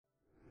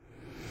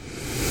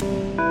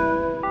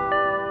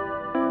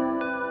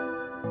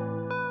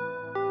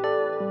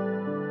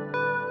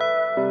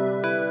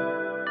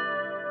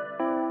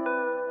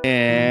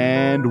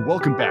And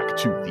welcome back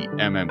to the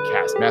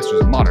MMCast,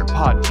 Masters of Modern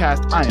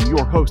podcast. I am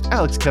your host,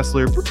 Alex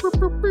Kessler,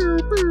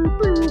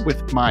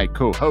 with my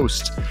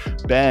co-host,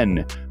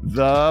 Ben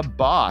the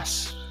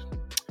Boss.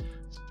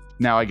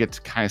 Now I get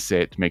to kind of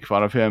say it to make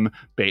fun of him,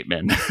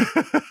 Bateman.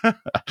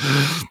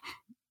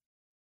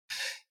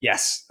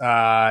 Yes.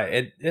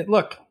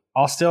 Look,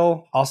 I'll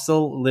still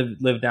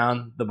live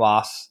down the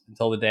Boss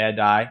until the day I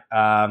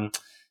die.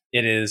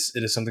 It is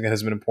something that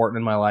has been important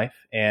in my life.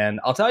 And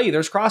I'll tell you,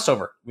 there's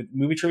crossover with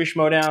Movie Trivia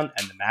Schmodown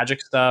and the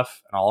Magic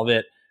stuff and all of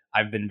it.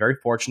 I've been very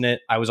fortunate.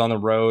 I was on the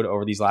road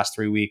over these last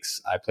 3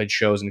 weeks. I played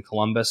shows in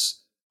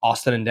Columbus,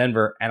 Austin, and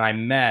Denver, and I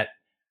met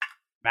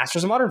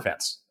Masters of Modern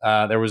fans.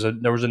 There was a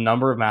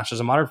number of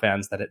Masters of Modern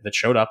fans that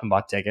showed up and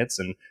bought tickets,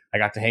 and I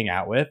got to hang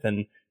out with.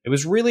 And it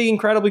was really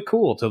incredibly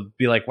cool to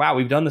be like, wow,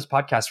 we've done this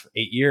podcast for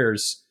 8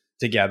 years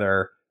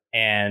together.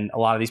 And a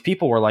lot of these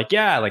people were like,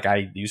 yeah, like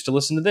I used to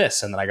listen to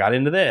this and then I got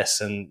into this.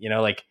 And, you know,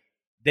 like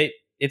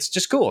it's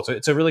just cool.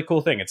 It's a really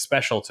cool thing. It's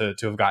special to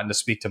have gotten to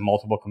speak to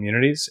multiple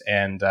communities.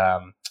 And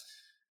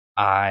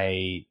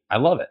I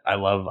love it. I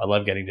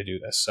love getting to do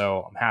this.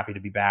 So I'm happy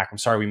to be back. I'm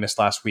sorry we missed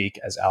last week,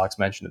 as Alex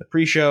mentioned in the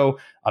pre-show.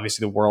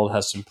 Obviously, the world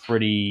has some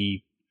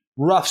pretty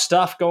rough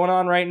stuff going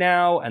on right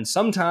now. And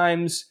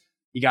sometimes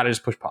you got to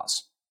just push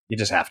pause. You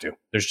just have to.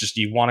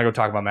 You want to go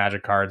talk about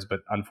Magic cards, but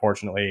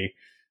unfortunately,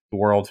 the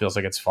world feels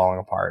like it's falling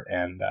apart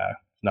and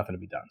nothing to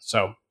be done.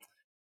 So,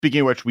 speaking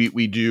of which,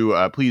 we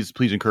do please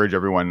encourage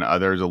everyone.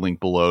 There's a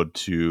link below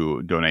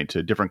to donate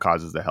to different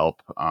causes to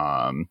help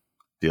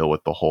deal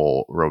with the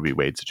whole Roe v.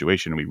 Wade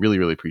situation. We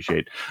really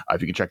appreciate if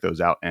you can check those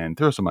out and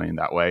throw some money in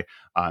that way.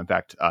 In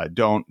fact,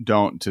 don't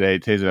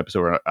today's an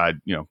episode where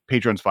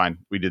Patreon's fine.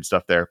 We did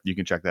stuff there. You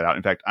can check that out.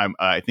 In fact,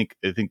 I think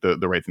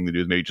the right thing to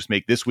do is maybe just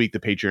make this week the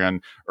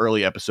Patreon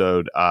early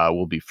episode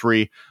will be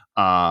free.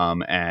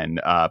 And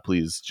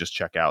please just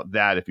check out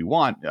that if you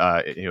want.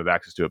 You have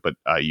access to it, but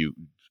you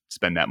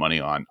spend that money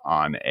on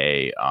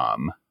a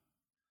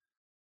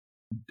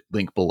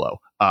link below.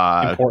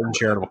 Important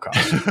charitable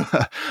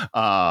cause.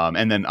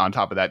 And then on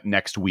top of that,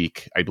 next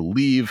week, I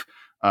believe,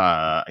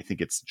 I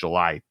think it's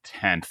July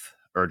 10th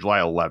or July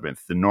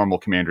 11th, the normal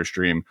Commander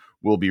stream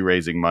will be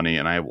raising money,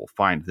 and I will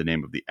find the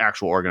name of the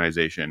actual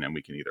organization, and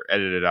we can either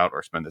edit it out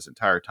or spend this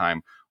entire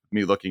time with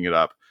me looking it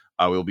up.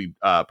 We'll be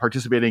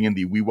participating in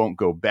the We Won't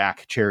Go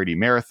Back charity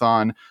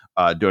marathon,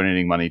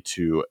 donating money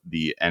to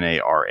the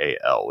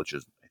NARAL, which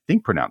is, I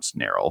think, pronounced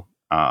NARAL,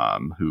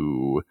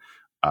 who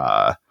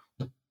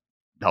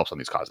helps on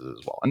these causes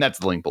as well. And that's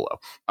the link below.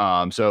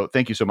 So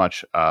thank you so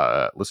much,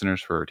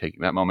 listeners, for taking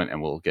that moment, and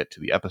we'll get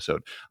to the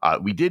episode.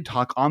 We did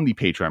talk on the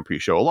Patreon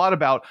pre-show a lot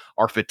about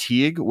our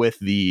fatigue with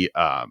the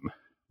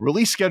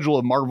release schedule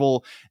of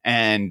Marvel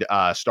and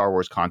Star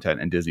Wars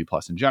content and Disney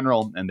Plus in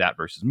general, and that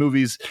versus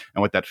movies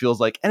and what that feels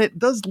like. And it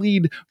does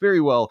lead very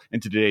well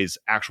into today's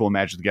actual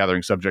Magic the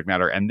Gathering subject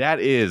matter, and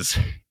that is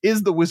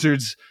the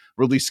Wizards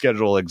release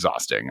schedule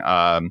exhausting?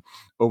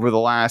 Over the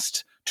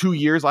last 2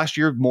 years, last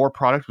year, more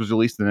product was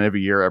released than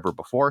every year ever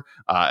before.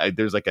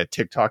 There's like a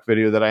TikTok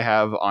video that I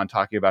have on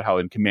talking about how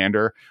in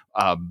Commander,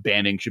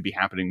 banning should be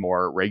happening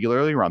more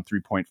regularly, around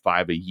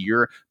 3.5 a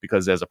year,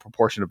 because as a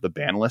proportion of the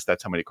ban list,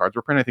 that's how many cards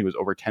were printed. I think it was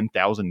over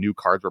 10,000 new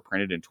cards were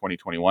printed in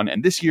 2021.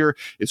 And this year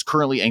is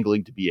currently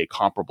angling to be a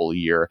comparable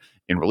year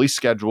in release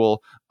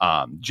schedule.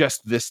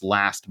 Just this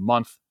last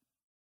month,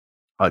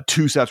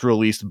 2 sets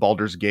released,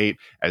 Baldur's Gate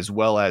as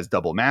well as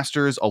Double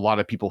Masters. A lot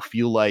of people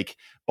feel like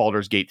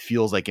Baldur's Gate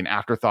feels like an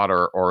afterthought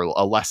or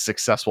a less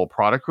successful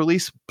product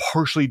release,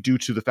 partially due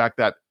to the fact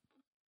that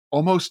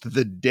almost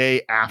the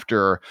day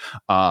after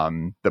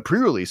the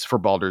pre-release for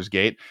Baldur's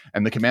Gate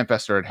and the Command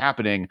Fest started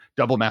happening,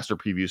 Double Master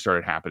previews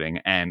started happening.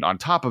 And on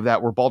top of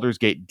that, where Baldur's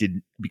Gate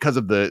did, because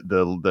of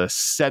the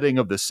setting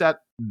of the set,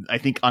 I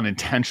think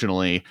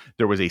unintentionally,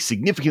 there was a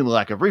significant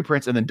lack of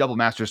reprints. And then Double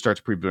Masters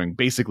starts previewing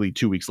basically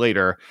 2 weeks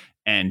later.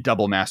 And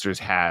Double Masters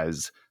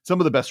has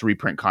some of the best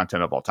reprint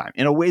content of all time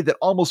in a way that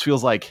almost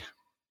feels like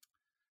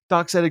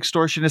Dockside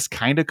Extortionist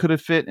kind of could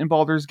have fit in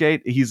Baldur's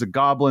Gate. He's a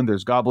goblin.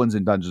 There's goblins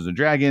in Dungeons and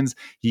Dragons.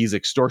 He's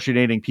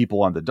extortionating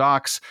people on the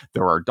docks.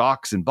 There are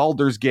docks in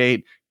Baldur's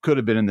Gate. Could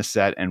have been in the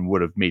set and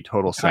would have made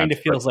total sense.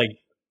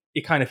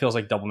 It kind of feels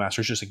like Double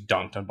Masters just like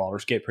dunked on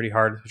Baldur's Gate pretty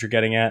hard, what you're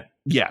getting at.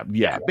 Yeah,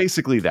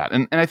 basically that.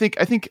 And I think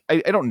I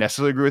don't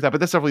necessarily agree with that,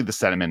 but that's definitely the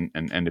sentiment.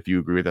 And if you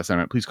agree with that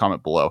sentiment, please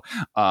comment below.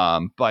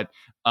 But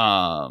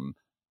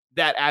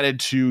that added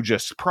to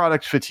just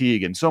product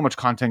fatigue and so much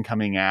content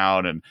coming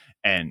out and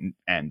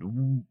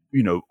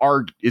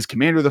is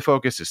Commander the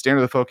focus, is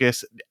Standard the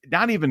focus,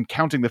 not even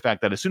counting the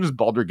fact that as soon as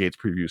Baldur's Gate's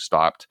preview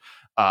stopped,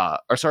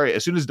 as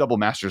soon as Double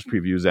Masters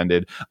previews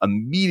ended,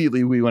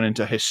 immediately we went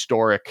into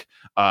historic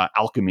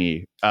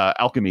alchemy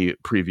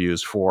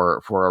previews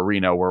for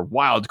Arena, where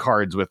wild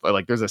cards with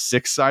there's a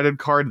 6-sided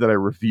card that I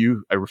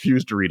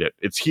refuse to read it.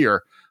 It's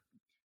here.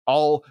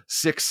 All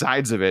 6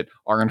 sides of it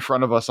are in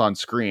front of us on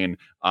screen,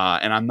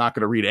 and I'm not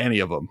going to read any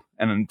of them.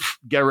 And then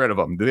get rid of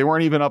them. They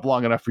weren't even up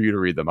long enough for you to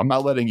read them. I'm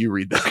not letting you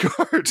read that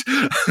card.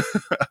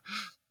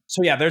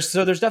 So yeah, there's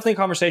definitely a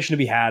conversation to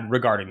be had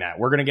regarding that.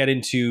 We're going to get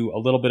into a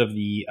little bit of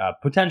the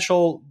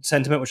potential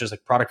sentiment, which is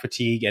like product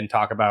fatigue, and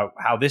talk about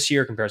how this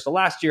year compares to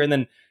last year, and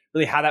then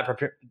really how that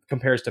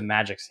compares to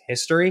Magic's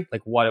history, like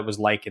what it was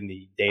like in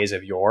the days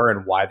of yore,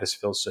 and why this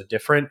feels so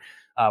different,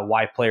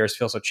 why players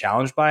feel so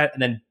challenged by it,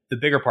 and then the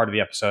bigger part of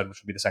the episode,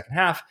 which will be the second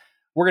half,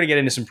 we're going to get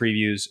into some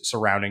previews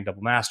surrounding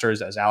Double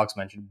Masters, as Alex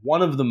mentioned,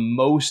 one of the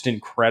most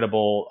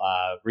incredible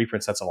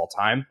reprint sets of all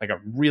time, like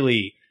a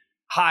really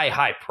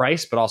high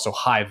price, but also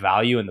high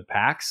value in the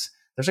packs.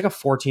 There's like a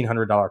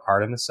 $1,400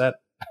 card in this set.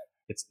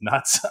 It's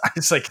nuts.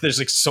 It's like there's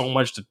like so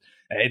much to.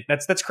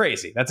 That's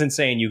crazy. That's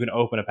insane. You can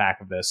open a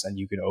pack of this, and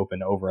you can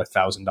open over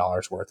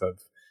 $1,000 worth of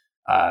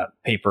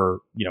paper,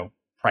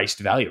 priced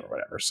value or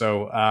whatever.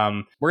 So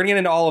we're gonna get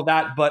into all of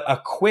that. But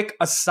a quick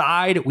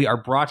aside: we are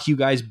brought to you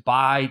guys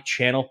by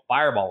Channel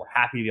Fireball.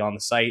 We're happy to be on the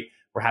site.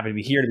 We're happy to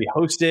be here to be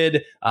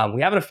hosted.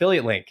 We have an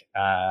affiliate link.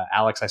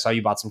 Alex, I saw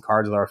you bought some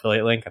cards with our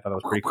affiliate link. I thought that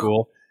was pretty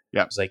cool.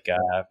 Yeah, it was like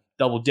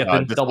double dipping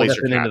into the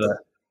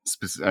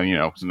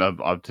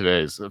of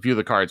today's a few of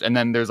the cards, and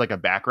then there's like a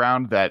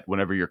background that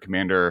whenever your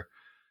commander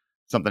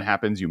something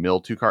happens, you mill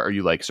 2 cards, or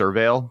you like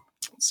surveil.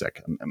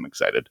 Sick. I'm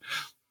excited.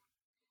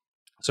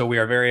 So we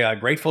are very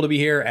grateful to be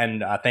here,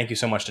 and thank you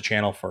so much to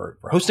Channel for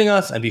hosting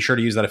us. And be sure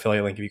to use that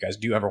affiliate link if you guys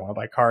do ever want to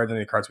buy cards, any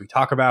of the cards we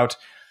talk about.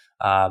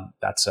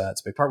 That's a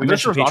big part. We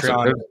mentioned Patreon.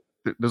 Awesome.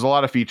 There's a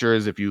lot of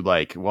features if you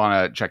like want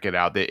to check it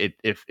out.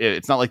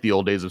 It's not like the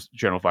old days of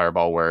Channel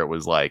Fireball where it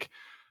was like,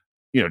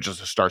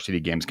 just a Star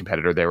City Games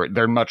competitor.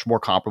 They're much more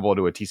comparable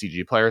to a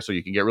TCG player, so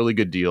you can get really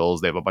good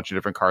deals. They have a bunch of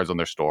different cards on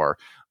their store,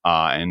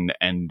 and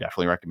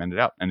definitely recommend it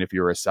out. And if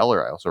you're a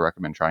seller, I also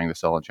recommend trying to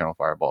sell on Channel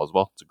Fireball as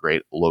well. It's a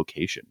great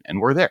location,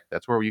 and we're there.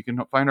 That's where you can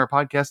find our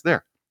podcast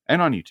there,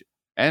 and on YouTube,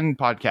 and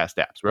podcast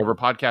apps, wherever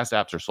podcast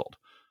apps are sold.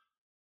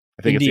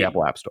 I think It's the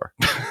Apple App Store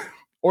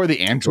or the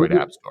Android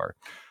App Store.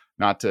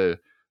 Not to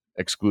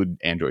exclude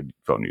Android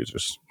phone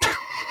users.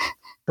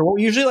 So what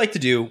we usually like to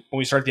do when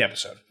we start the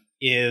episode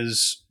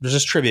is there's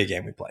this trivia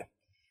game we play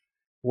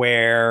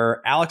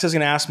where Alex is going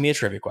to ask me a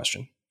trivia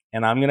question,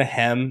 and I'm going to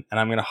hem and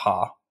I'm going to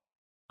ha.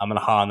 I'm going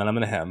to ha and then I'm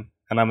going to hem.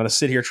 And I'm going to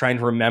sit here trying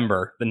to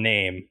remember the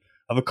name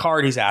of a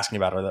card he's asking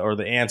about or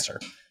the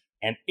answer.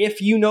 And if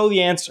you know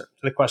the answer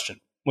to the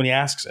question when he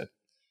asks it,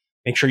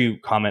 make sure you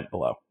comment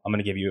below. I'm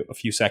going to give you a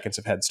few seconds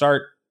of head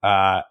start.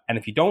 And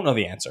if you don't know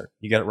the answer,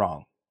 you get it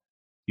wrong,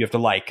 you have to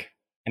like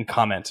and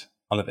comment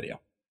on the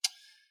video.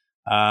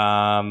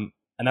 And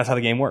that's how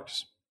the game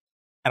works.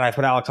 And I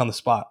put Alex on the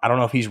spot. I don't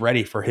know if he's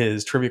ready for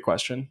his trivia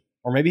question,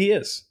 or maybe he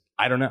is.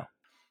 I don't know.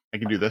 I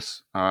can do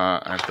this.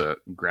 I have to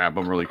grab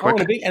them really quick.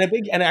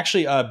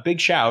 A big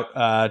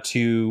shout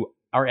to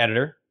our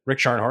editor, Rick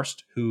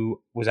Scharnhorst,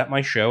 who was at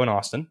my show in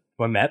Austin,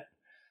 who I met.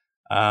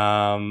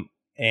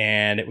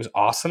 And it was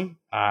awesome.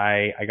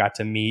 I got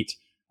to meet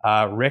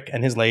Rick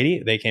and his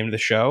lady. They came to the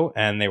show,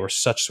 and they were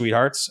such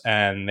sweethearts,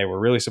 and they were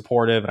really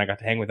supportive, and I got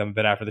to hang with them a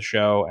bit after the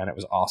show, and it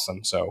was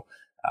awesome. So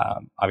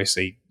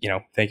obviously,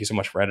 thank you so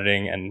much for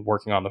editing and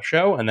working on the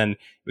show, and then it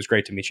was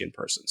great to meet you in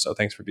person. So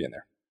thanks for being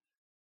there.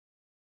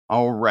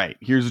 All right,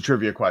 here's a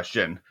trivia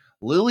question.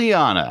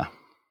 Liliana,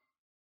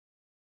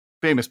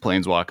 famous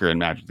planeswalker in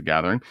Magic the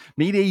Gathering,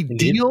 made a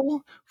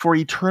deal for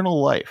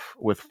eternal life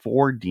with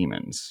 4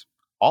 demons.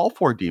 All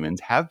 4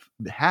 demons have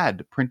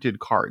had printed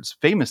cards.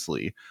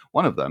 Famously,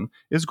 one of them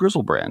is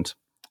Griselbrand.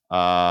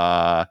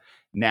 Now,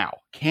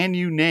 can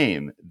you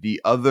name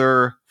the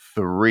other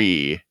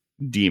 3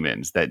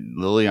 demons that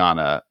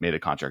Liliana made a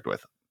contract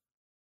with?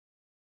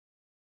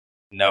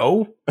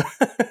 No.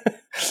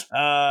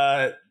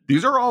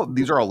 These are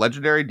all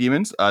legendary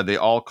demons. They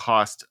all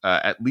cost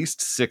at least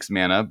 6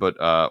 mana, but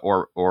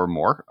or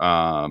more.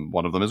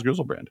 One of them is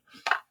Griselbrand.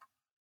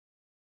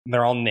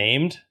 They're all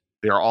named?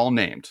 They are all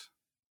named.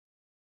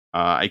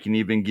 I can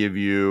even give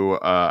you,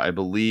 I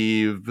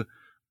believe,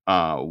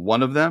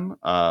 one of them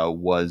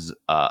was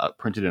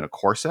printed in a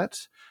core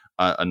set.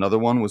 Another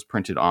one was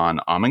printed on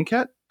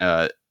Amonkhet.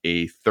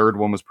 A third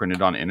one was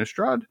printed on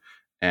Innistrad.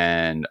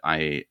 And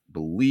I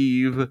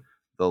believe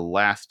the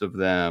last of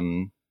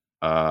them,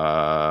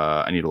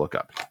 I need to look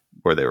up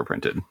where they were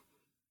printed.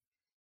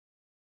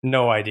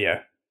 No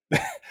idea.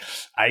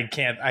 I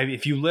can't.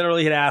 If you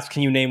literally had asked,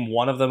 can you name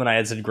one of them, and I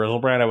had said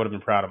Griselbrand, I would have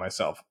been proud of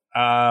myself.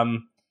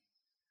 Dominaria.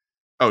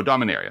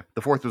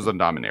 The 4th was on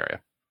Dominaria.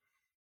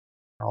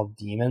 All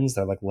demons?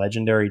 They're like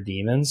legendary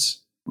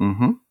demons?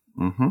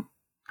 Mm-hmm.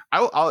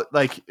 I'll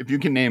like, if you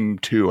can name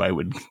 2,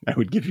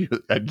 I'd give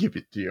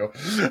it to you.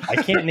 I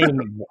can't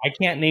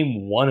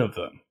name one of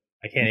them.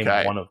 I can't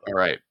name one of them.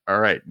 All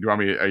right. Do you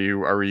want me?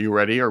 Are you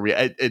ready? Are we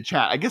at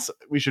chat? I guess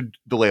we should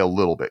delay a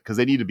little bit because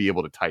they need to be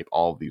able to type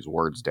all of these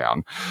words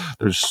down.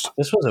 This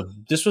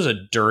was a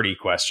dirty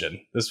question.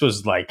 This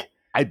was like,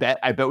 I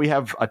bet we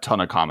have a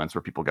ton of comments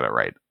where people get it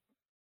right.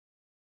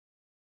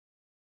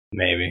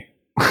 Maybe.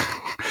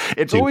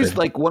 It's always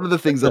like one of the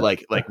things that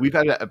like we've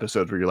had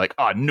episodes where you're like,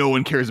 no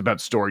one cares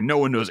about story. No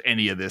one knows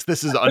any of this.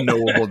 This is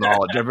unknowable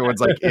knowledge.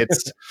 Everyone's like,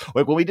 it's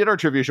like when we did our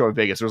trivia show in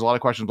Vegas, there was a lot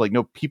of questions like,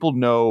 no, people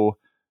know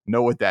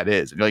know what that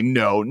is. And you're like,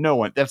 no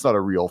one, that's not a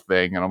real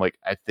thing. And I'm like,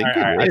 I think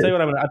All right, it I'll is. tell you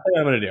what I'm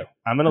gonna do.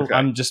 Okay.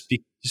 I'm just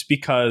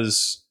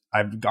because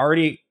I've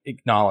already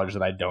acknowledged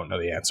that I don't know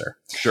the answer.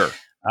 Sure.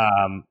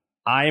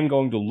 I am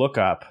going to look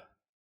up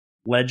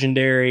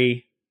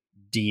legendary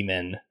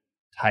demon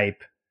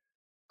type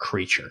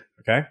creature.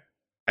 Okay.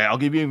 I'll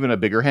give you even a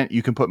bigger hint.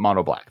 You can put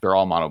mono black. They're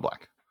all mono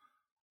black.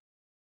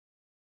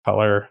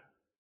 Color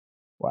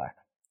black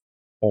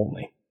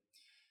only.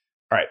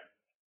 All right.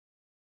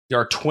 There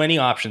are 20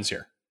 options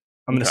here.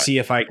 I'm going to see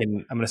if I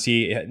can. I'm going to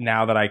see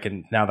now that I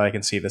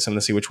can see this. I'm going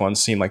to see which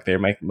ones seem like they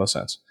make the most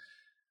sense.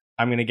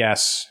 I'm going to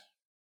guess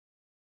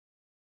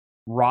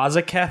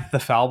Razaketh the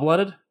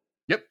Foul-Blooded.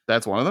 Yep,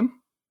 that's one of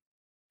them.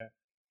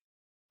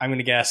 I'm going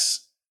to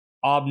guess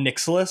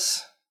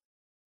Obnixilis.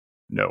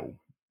 No.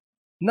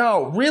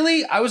 No,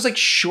 really? I was like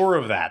sure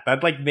of that.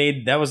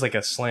 That was like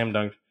a slam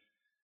dunk.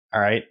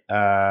 All right.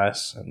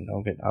 So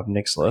don't get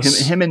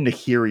Obnixilis. Him and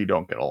Nahiri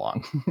don't get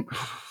along.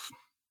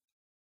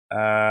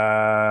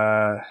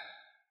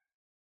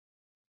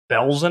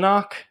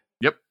 Belzenok?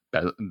 Yep.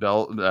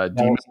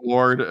 Demon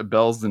Lord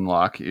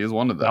Belzenlock is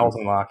one of them.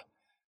 Belzenlock.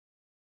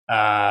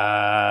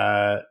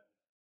 The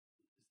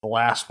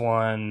last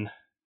one.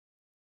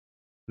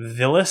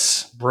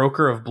 Villis,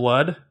 Broker of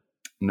Blood?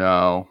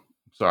 No.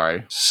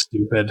 Sorry.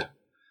 Stupid.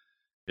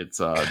 It's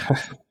do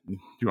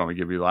you want me to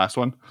give you the last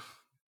one?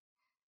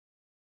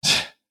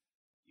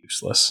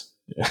 Useless.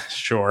 Yeah,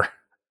 sure.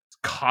 It's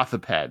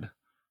Kothaped,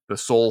 the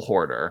Soul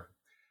Hoarder.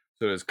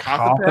 So there's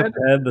Kothaped,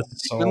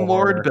 Demon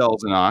Lord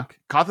Belzenok,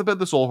 Kothaped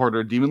the Soul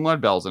Hoarder, Demon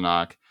Lord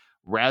Belzenok,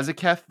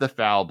 Razaketh the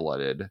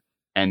Foul-Blooded,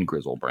 and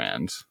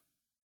Grizzlebrand.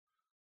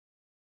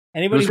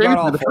 Anybody who got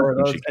all four of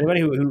those?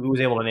 Anybody who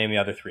was able to name the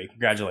other three?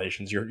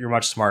 Congratulations, you're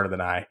much smarter than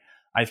I.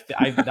 I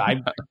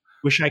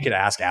wish I could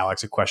ask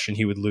Alex a question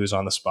he would lose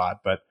on the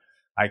spot, but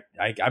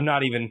I'm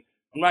not even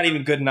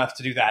good enough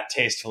to do that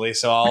tastefully.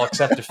 So I'll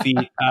accept defeat.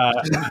 I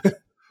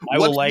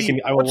will like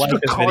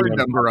the card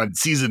number on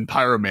Seasoned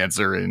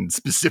Pyromancer and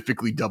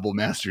specifically Double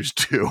Masters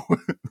 2. All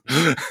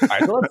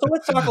right, so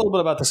let's talk a little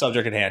bit about the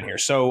subject at hand here.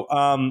 So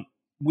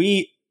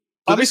we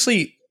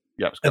obviously,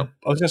 I was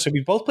going to say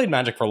we both played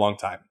Magic for a long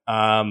time.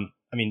 I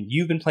mean,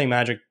 you've been playing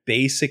Magic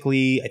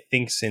basically, I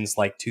think, since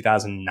like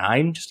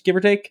 2009, just give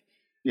or take.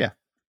 Yeah.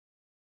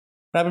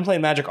 I've been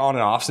playing Magic on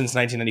and off since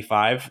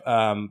 1995.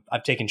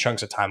 I've taken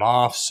chunks of time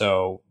off,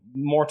 so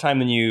more time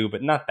than you,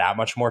 but not that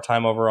much more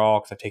time overall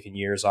because I've taken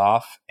years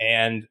off.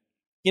 And,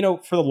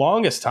 for the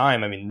longest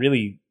time, I mean,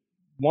 really,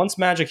 once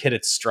Magic hit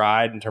its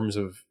stride in terms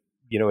of,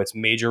 its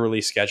major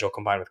release schedule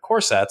combined with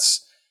core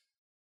sets,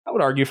 I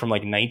would argue from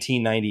like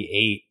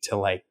 1998 to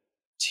like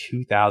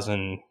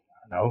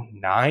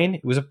 2009,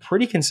 it was a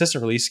pretty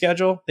consistent release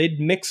schedule. They'd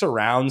mix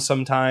around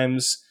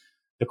sometimes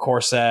the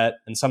core set,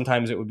 and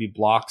sometimes it would be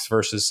blocks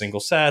versus single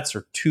sets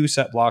or 2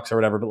 set blocks or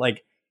whatever. But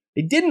like,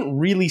 they didn't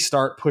really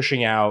start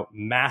pushing out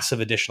massive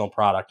additional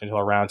product until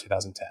around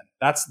 2010.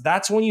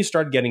 That's when you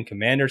start getting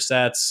commander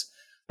sets.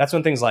 That's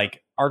when things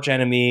like Arch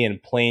Enemy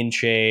and Plane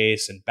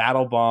Chase and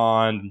Battle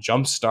Bond and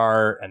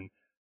Jumpstart and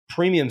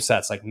premium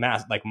sets like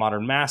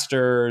Modern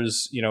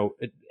Masters,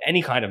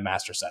 any kind of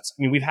master sets.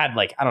 I mean, we've had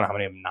like, I don't know how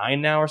many of them,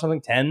 9 now or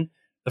something, 10.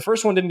 The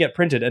first one didn't get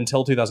printed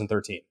until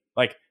 2013.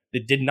 Like,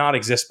 it did not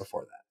exist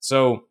before that.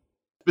 So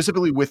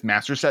specifically with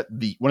master set,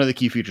 one of the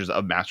key features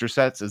of master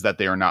sets is that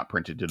they are not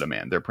printed to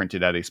demand. They're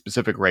printed at a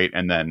specific rate,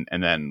 and then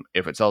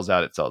if it sells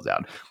out, it sells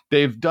out.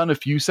 They've done a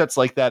few sets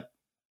like that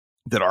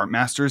aren't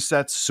master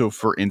sets. So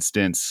for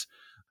instance,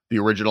 the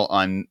original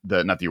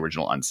not the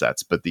original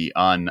unsets, but the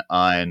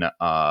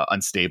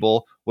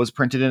unstable was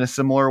printed in a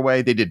similar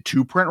way. They did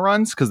 2 print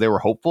runs because they were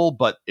hopeful,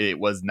 but it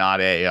was not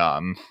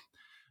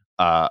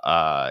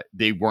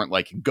they weren't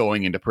like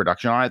going into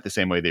production on it the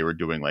same way they were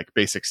doing like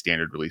basic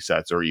standard release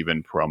sets or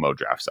even promo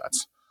draft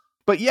sets.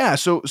 But yeah,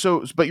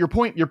 but your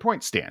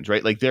point stands,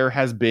 right? Like there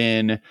has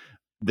been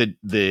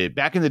the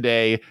back in the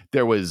day,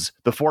 there was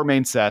the 4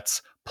 main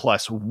sets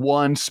plus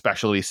 1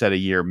 specialty set a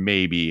year,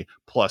 maybe,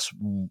 plus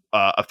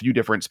a few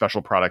different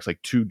special products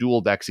like 2 dual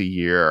decks a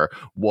year,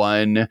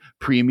 1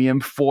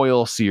 premium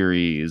foil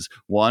series,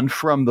 1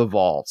 from the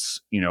vaults,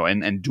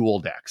 and dual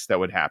decks that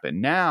would happen.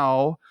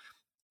 Now,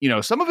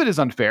 some of it is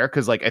unfair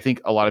because like I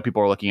think a lot of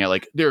people are looking at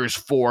like there's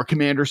 4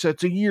 commander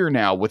sets a year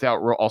now without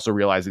also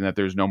realizing that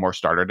there's no more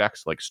starter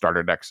decks. Like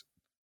starter decks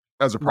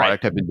as a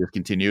product have been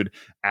discontinued,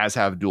 as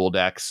have dual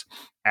decks,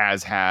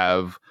 as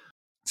have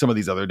some of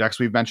these other decks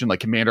we've mentioned. Like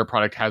Commander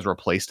product has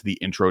replaced the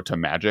intro to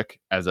Magic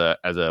as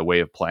a way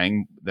of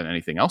playing than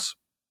anything else,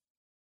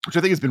 which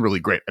I think has been really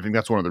great. I think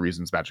that's one of the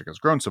reasons Magic has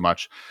grown so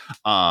much.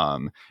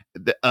 To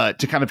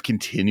kind of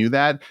continue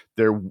that,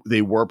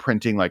 they were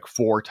printing like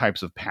 4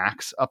 types of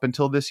packs up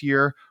until this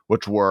year,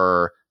 which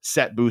were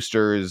set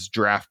boosters,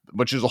 draft,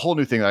 which is a whole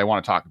new thing that I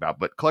want to talk about.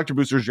 But collector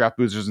boosters, draft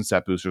boosters, and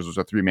set boosters was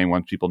the 3 main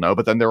ones people know.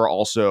 But then there were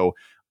also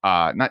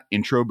not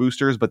intro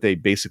boosters, but they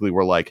basically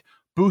were like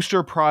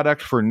booster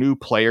product for new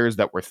players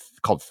that were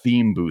called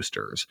theme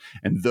boosters,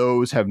 and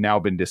those have now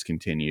been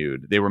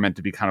discontinued. They were meant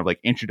to be kind of like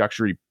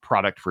introductory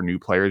product for new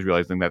players,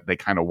 realizing that they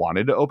kind of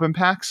wanted to open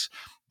packs.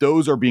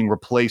 those are being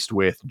replaced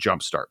with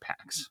jumpstart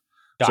packs.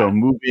 So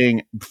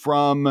moving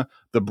from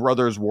the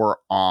Brothers War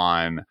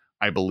on,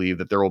 I believe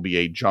that there will be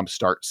a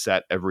jumpstart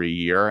set every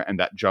year, and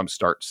that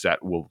jumpstart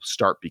set will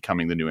start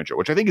becoming the new intro,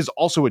 which I think is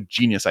also a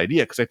genius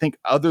idea, because I think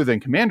other than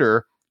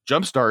Commander,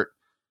 jumpstart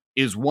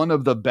is one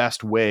of the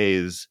best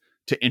ways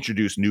to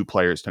introduce new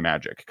players to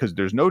Magic, because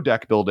there's no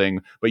deck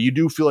building, but you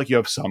do feel like you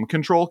have some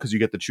control because you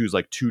get to choose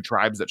like 2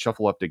 tribes that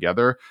shuffle up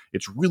together.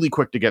 It's really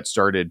quick to get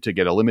started, to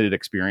get a limited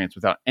experience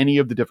without any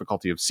of the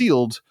difficulty of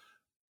sealed,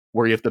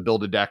 where you have to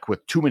build a deck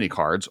with too many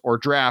cards, or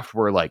draft,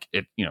 where like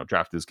it,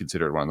 draft is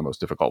considered one of the most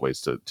difficult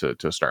ways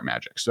to start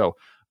Magic. So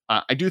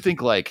I do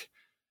think like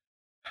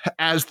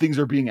as things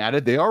are being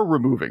added, they are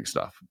removing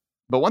stuff.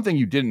 But one thing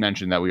you didn't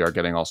mention that we are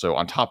getting also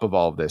on top of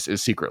all of this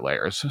is Secret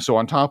Layers. So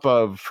on top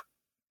of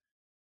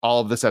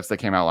all of the sets that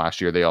came out last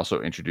year, they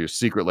also introduced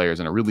Secret Layers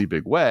in a really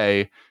big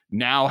way,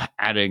 now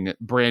adding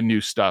brand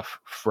new stuff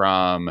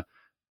from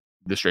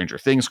the Stranger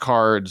Things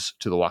cards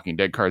to the Walking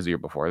Dead cards the year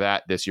before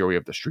that. This year we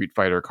have the Street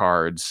Fighter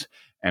cards,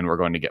 and we're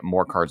going to get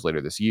more cards later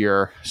this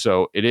year.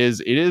 So it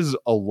is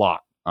a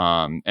lot.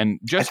 And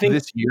just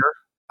this year,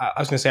 I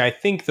was going to say, I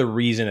think the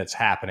reason it's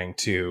happening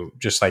too,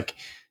 just like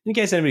in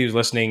case anybody who's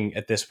listening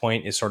at this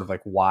point is sort of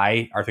like,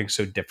 why are things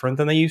so different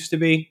than they used to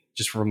be,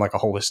 just from like a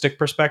holistic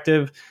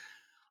perspective?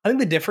 I think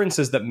the difference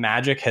is that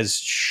Magic has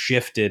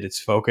shifted its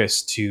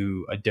focus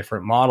to a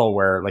different model,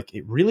 where like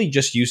it really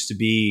just used to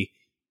be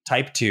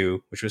Type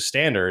 2, which was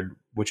standard,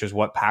 which is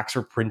what packs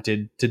were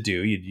printed to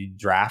do. You'd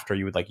draft, or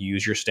you would like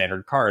use your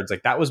standard cards.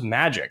 Like that was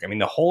Magic. I mean,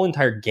 the whole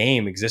entire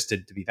game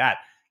existed to be that.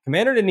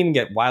 Commander didn't even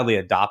get widely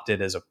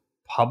adopted as a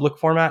public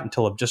format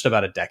until just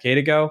about a decade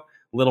ago,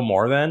 a little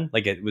more than.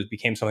 Like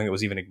became something that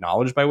was even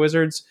acknowledged by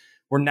Wizards.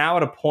 We're now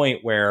at a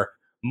point where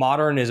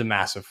Modern is a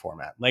massive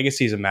format.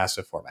 Legacy is a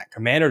massive format.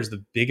 Commander is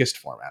the biggest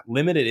format.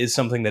 Limited is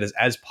something that is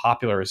as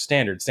popular as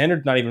Standard.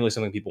 Standard's not even really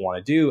something people want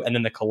to do. And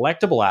then the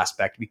collectible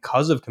aspect,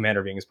 because of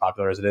Commander being as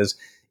popular as it is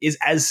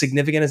as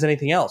significant as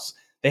anything else.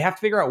 They have to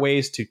figure out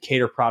ways to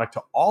cater product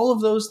to all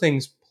of those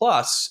things.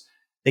 Plus,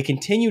 they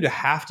continue to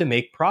have to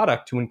make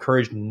product to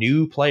encourage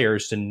new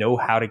players to know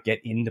how to get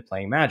into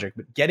playing Magic.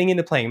 But getting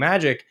into playing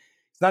Magic,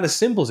 it's not as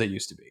simple as it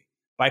used to be.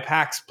 Buy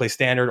packs, play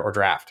Standard, or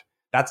draft.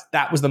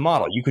 That was the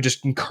model. You could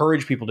just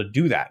encourage people to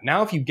do that.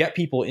 Now, if you get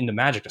people into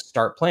Magic to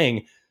start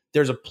playing,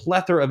 there's a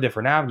plethora of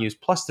different avenues.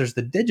 Plus, there's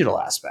the digital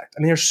aspect.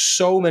 I mean, there's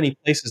so many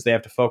places they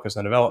have to focus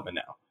on development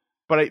now.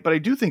 But I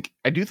do think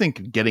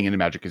getting into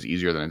Magic is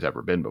easier than it's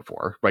ever been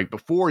before. Like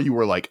before, you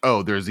were like,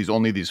 oh, there's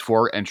only these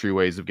 4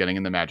 entryways of getting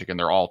into Magic, and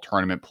they're all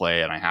tournament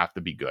play, and I have to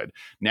be good.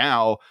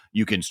 Now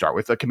you can start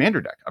with a Commander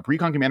deck. A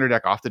Precon Commander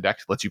deck off the deck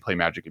lets you play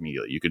Magic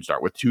immediately. You can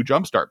start with 2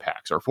 Jumpstart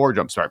packs or 4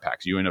 Jumpstart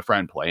packs. You and a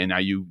friend play, and now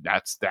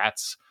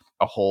that's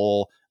a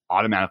whole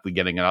automatically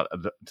getting out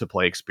to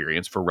play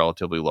experience for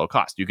relatively low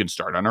cost. You can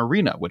start on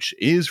Arena, which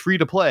is free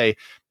to play,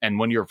 and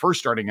when you're first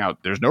starting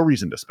out, there's no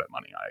reason to spend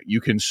money on it.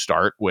 You can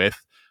start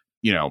with,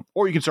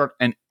 or you can start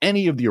in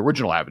any of the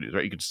original avenues,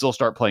 right? You could still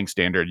start playing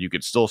Standard. You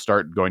could still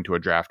start going to a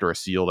draft or a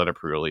sealed at a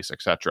pre-release,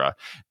 etc.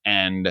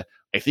 And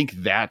I think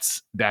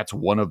that's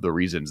one of the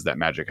reasons that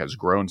Magic has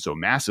grown so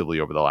massively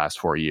over the last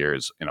 4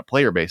 years in a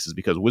player base, is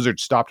because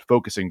Wizards stopped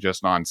focusing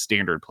just on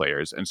Standard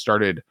players and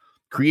started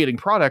creating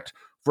product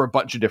for a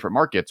bunch of different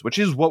markets, which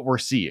is what we're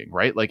seeing,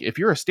 right? Like if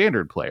you're a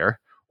Standard player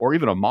or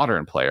even a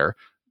Modern player,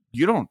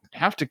 you don't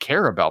have to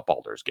care about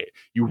Baldur's Gate.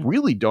 You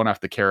really don't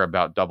have to care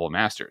about Double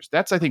Masters.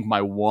 That's, I think,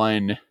 my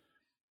one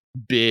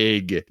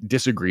big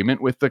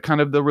disagreement with the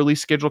kind of the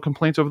release schedule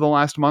complaints over the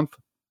last month,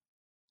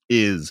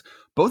 is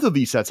both of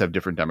these sets have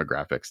different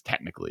demographics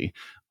technically.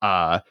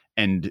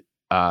 And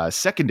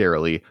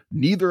secondarily,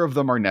 neither of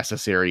them are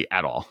necessary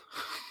at all.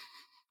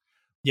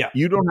 Yeah.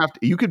 You don't have to,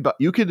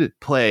 you could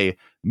play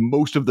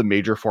most of the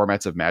major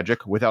formats of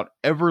Magic without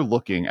ever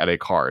looking at a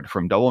card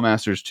from Double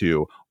Masters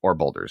 2 or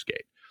Baldur's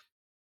Gate.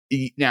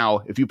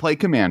 Now, if you play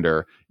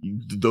Commander,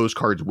 those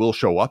cards will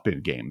show up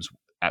in games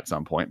at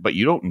some point, but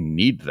you don't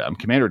need them.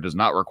 Commander does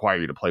not require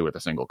you to play with a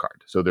single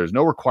card. So there's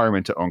no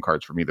requirement to own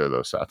cards from either of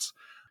those sets.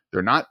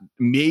 They're not,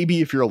 maybe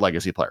if you're a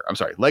Legacy player. I'm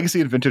sorry,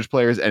 Legacy and Vintage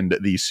players, and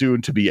the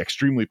soon to be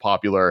extremely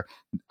popular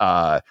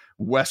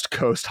West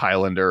Coast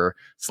Highlander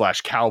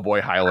 / Cowboy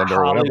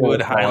Highlander,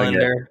 Hollywood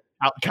Highlander.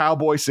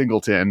 Cowboy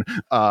Singleton. No,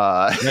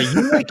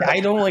 I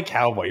don't like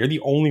Cowboy. You're the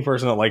only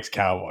person that likes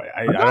Cowboy.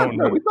 I don't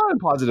know. We've gotten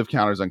positive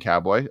counters on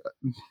Cowboy.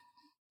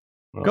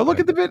 Go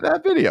look at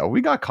that video. We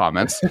got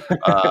comments.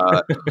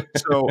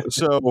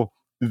 So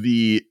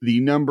the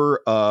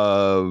number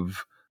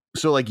of,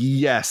 so like,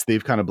 yes,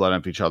 they've kind of bled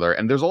up each other,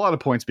 and there's a lot of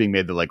points being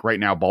made that like right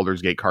now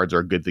Baldur's Gate cards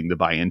are a good thing to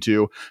buy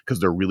into because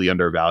they're really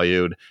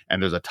undervalued,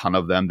 and there's a ton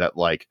of them that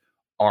like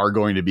are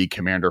going to be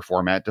Commander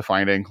format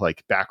defining.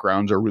 Like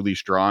backgrounds are really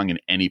strong in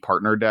any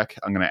partner deck.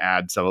 I'm going to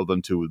add some of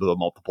them to the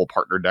multiple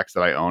partner decks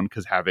that I own,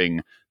 because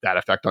having that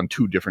effect on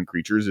 2 different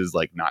creatures is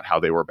like not how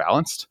they were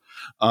balanced.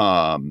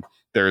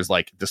 There's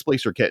like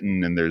Displacer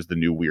Kitten, and there's the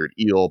new weird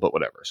eel, but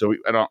whatever. So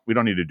we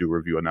don't need to do a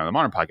review on the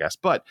Modern podcast.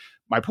 But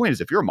my point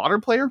is, if you're a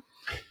Modern player,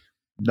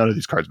 none of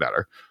these cards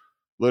matter.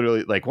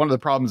 literally like one of the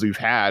problems we've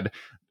had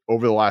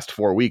over the last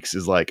 4 weeks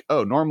is like,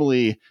 oh,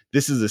 normally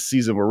this is a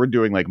season where we're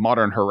doing like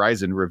Modern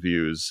Horizon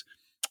reviews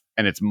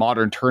and it's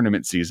modern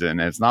tournament season,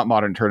 and it's not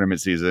modern tournament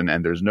season,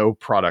 and there's no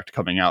product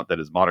coming out that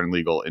is modern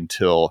legal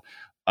until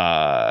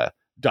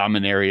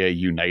Dominaria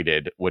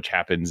United, which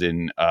happens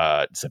in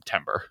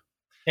September.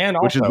 And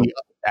which also, is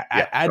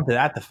add to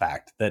that the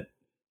fact that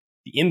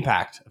the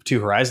impact of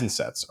 2 Horizon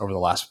sets over the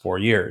last 4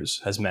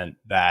 years has meant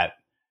that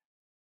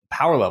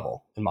power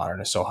level in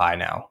Modern is so high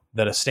now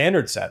that a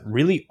standard set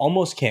really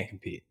almost can't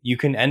compete. You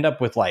can end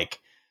up with like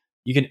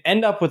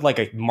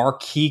a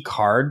marquee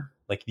card.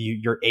 Like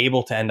you're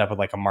able to end up with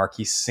like a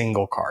marquee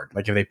single card.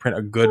 Like if they print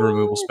a good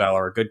removal spell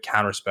or a good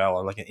counter spell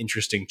or like an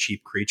interesting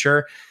cheap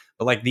creature.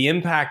 But like the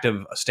impact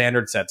of a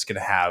standard set's going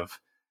to have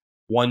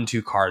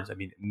 1-2 cards. I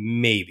mean,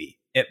 maybe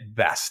at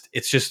best.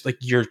 It's just like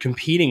you're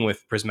competing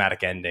with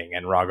Prismatic Ending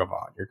and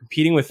Ragavan. You're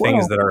competing with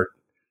things that are.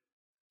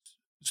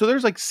 So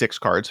there's like 6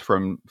 cards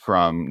from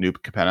New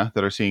Capenna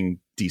that are seeing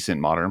decent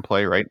modern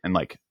play, right? And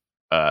like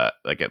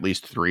at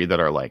least 3 that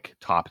are like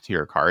top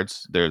tier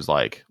cards. There's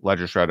like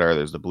Ledger Shredder,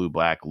 there's the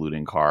blue-black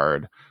looting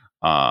card.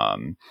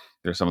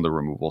 There's some of the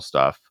removal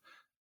stuff.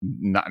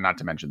 Not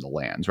to mention the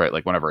lands, right?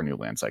 Like whenever a new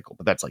land cycle,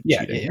 but that's like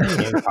cheating.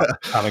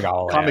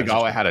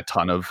 Kamigawa had a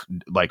ton of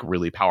like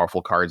really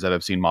powerful cards that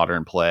have seen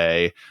modern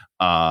play.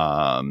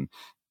 Vow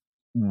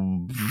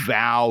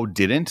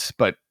didn't,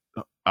 but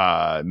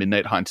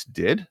Midnight Hunt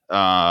did.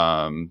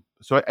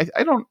 So I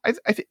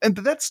think, and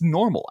that's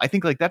normal. I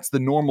think like that's the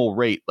normal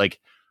rate, like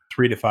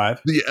 3 to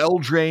 5. The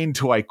Eldraine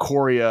to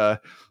Ikoria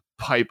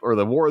pipe, or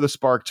the War of the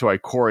Spark to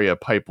Ikoria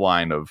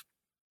pipeline of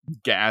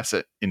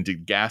Gasset into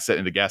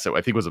Gasset,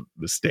 I think was a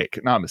mistake.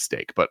 Not a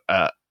mistake, but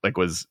like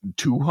was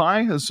too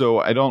high.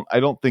 So I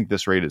don't think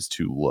this rate is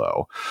too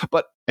low.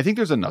 But I think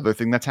there's another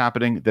thing that's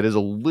happening that is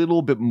a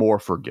little bit more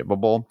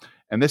forgivable.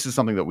 And this is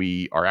something that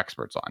we are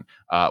experts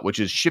on, which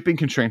is shipping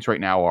constraints right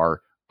now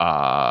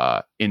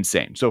are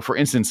insane. So for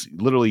instance,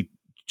 literally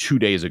 2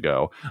 days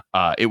ago,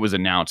 it was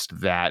announced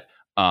that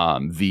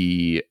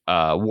the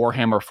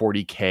Warhammer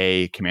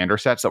 40K commander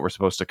sets that were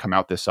supposed to come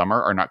out this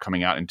summer are not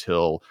coming out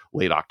until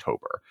late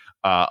October.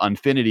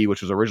 Unfinity,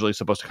 which was originally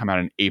supposed to come out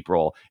in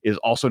April, is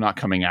also not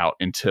coming out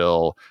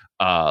until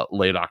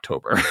late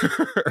October.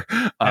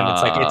 And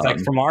it's like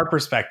from our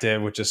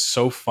perspective, which is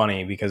so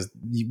funny because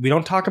we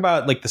don't talk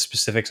about like the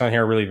specifics on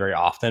here really very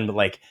often, but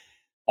like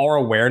our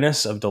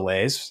awareness of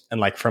delays and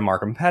like from our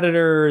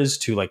competitors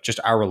to like just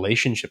our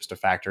relationships to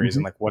factories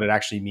and like what it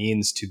actually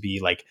means to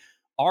be like,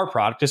 our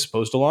product is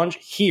supposed to launch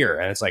here.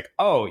 And it's like,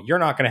 oh, you're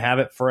not going to have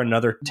it for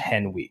another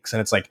 10 weeks.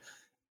 And it's like,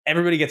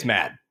 everybody gets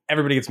mad.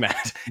 Everybody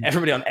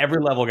on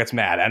every level gets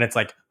mad. And it's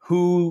like,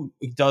 who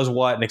does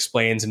what and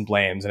explains and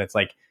blames. And it's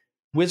like,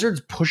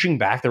 Wizards pushing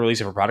back the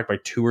release of a product by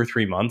 2 or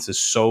 3 months is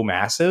so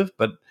massive.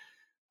 But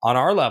on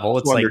our level,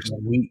 it's like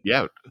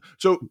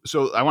So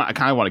I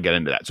kind of want to get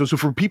into that. So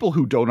for people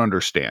who don't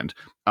understand,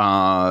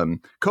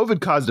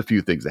 COVID caused a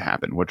few things to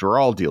happen, which we're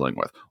all dealing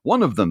with.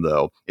 One of them,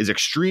 though, is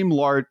extreme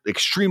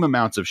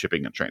amounts of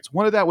shipping constraints.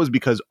 One of that was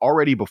because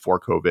already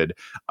before COVID,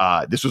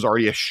 this was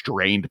already a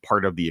strained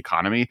part of the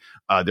economy.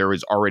 There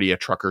was already a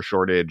trucker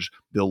shortage.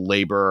 The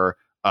labor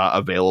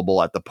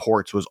available at the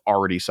ports was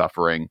already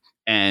suffering.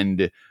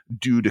 And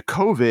due to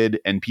COVID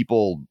and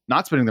people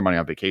not spending their money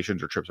on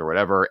vacations or trips or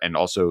whatever, and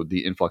also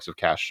the influx of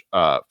cash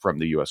from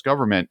the U.S.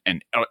 government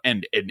and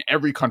in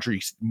every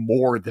country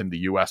more than the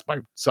U.S. by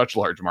such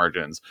large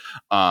margins,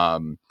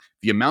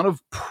 the amount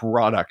of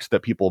product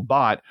that people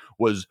bought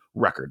was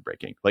record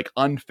breaking, like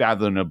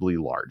unfathomably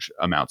large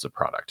amounts of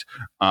product.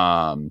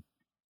 All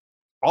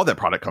that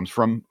product comes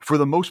from, for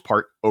the most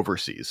part,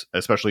 overseas,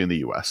 especially in the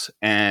U.S.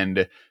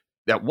 And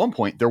at one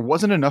point, there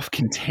wasn't enough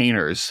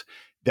containers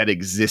that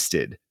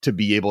existed to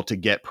be able to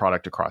get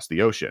product across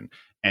the ocean.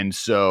 And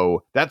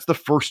so that's the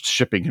first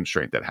shipping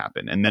constraint that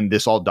happened. And then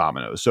this all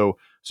dominoes. So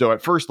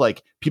at first,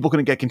 like, people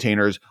couldn't get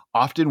containers.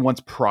 Often once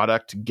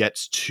product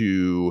gets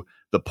to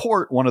the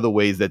port, one of the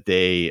ways that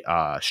they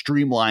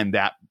streamline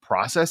that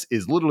process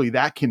is literally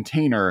that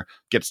container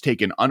gets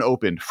taken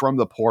unopened from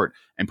the port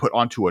and put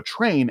onto a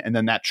train. And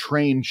then that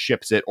train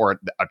ships it, or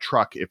a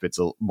truck, if it's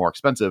more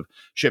expensive,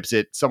 ships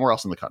it somewhere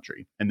else in the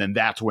country. And then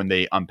that's when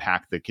they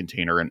unpack the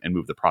container and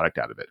move the product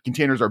out of it.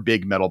 Containers are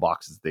big metal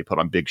boxes they put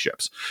on big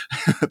ships.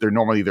 They're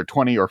normally either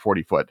 20 or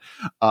 40 foot.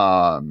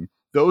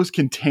 Those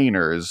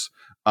containers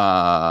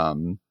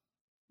didn't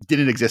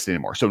exist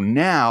anymore. So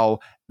now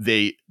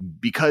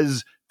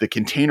because the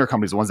container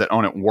companies, the ones that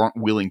own it, weren't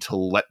willing to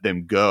let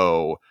them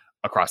go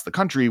across the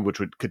country,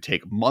 which could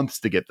take months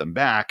to get them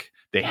back.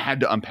 They had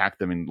to unpack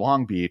them in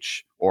Long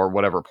Beach or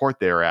whatever port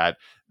they're at.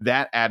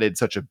 That added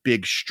such a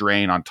big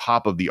strain on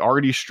top of the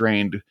already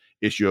strained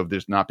issue of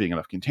there's not being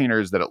enough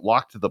containers that it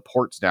locked the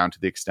ports down to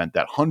the extent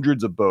that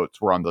hundreds of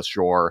boats were on the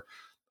shore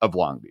of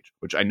Long Beach,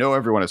 which I know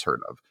everyone has heard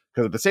of.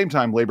 Because at the same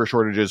time, labor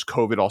shortages,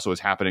 COVID also is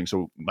happening.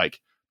 So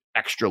like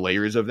extra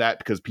layers of that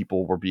because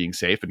people were being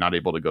safe and not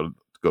able to go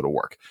to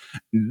work.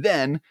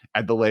 Then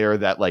add the layer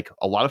that like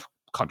a lot of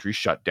countries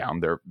shut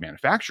down their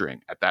manufacturing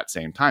at that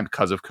same time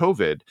because of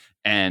COVID.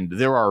 And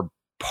there are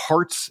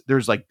parts,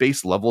 there's like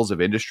base levels of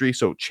industry.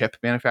 So chip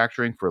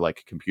manufacturing for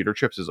like computer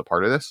chips is a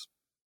part of this,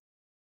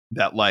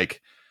 that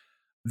like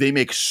they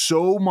make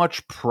so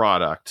much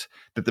product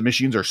that the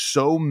machines are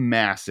so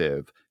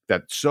massive,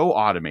 that's so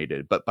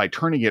automated, but by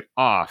turning it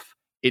off,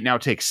 it now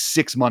takes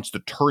 6 months to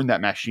turn that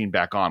machine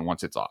back on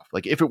once it's off.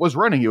 Like if it was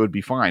running, it would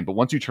be fine. But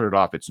once you turn it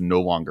off, it's no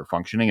longer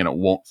functioning, and it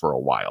won't for a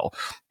while.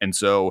 And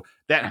so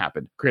that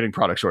happened, creating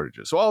product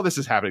shortages. So all this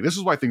is happening. This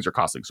is why things are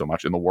costing so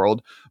much in the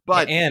world.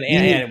 But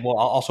and well,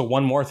 also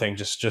one more thing,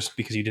 just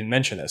because you didn't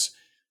mention this,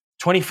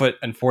 20-foot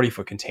and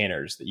 40-foot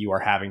containers that you are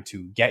having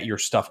to get your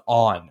stuff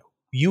on,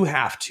 you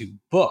have to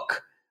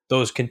book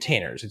those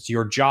containers. It's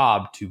your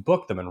job to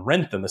book them and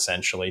rent them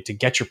essentially to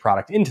get your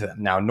product into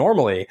them. Now,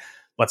 normally,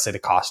 let's say the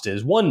cost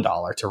is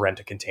 $1 to rent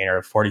a container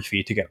of 40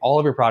 feet to get all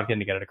of your product in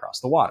to get it across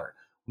the water.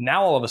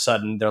 Now, all of a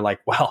sudden, they're like,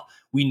 well,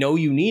 we know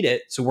you need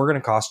it, so we're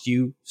going to cost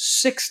you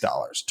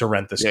 $6 to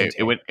rent this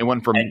container. It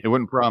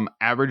went from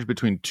average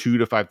between $2,000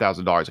 to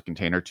 $5,000 a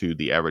container to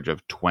the average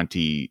of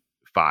 $25,000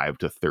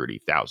 to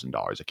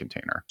 $30,000 a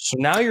container. So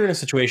now you're in a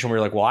situation where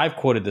you're like, well, I've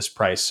quoted this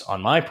price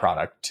on my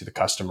product to the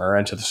customer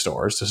and to the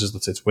stores.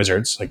 It's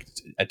Wizards, like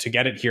to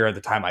get it here at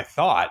the time I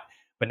thought.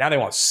 But now they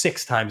want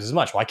 6 times as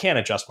much. Well, I can't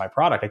adjust my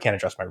product. I can't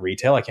adjust my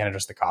retail. I can't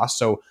adjust the cost.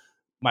 So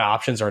my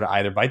options are to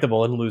either bite the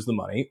bullet and lose the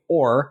money,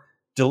 or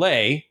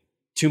delay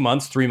 2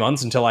 months, 3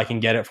 months until I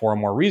can get it for a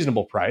more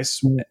reasonable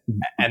price.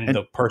 And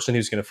the person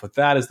who's going to foot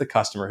that is the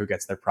customer who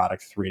gets their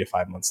product 3 to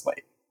 5 months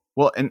late.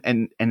 Well, and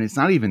it's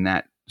not even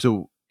that.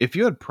 So if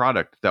you had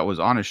product that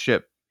was on a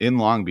ship in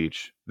Long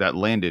Beach that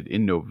landed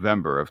in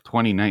November of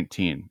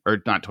 2019,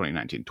 or not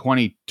 2019,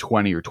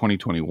 2020 or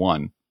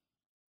 2021,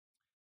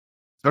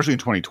 especially in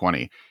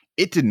 2020,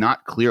 it did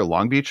not clear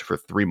Long Beach for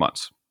 3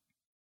 months.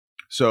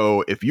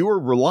 So if you were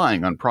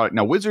relying on product,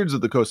 now Wizards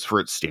of the Coast for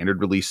its standard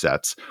release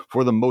sets,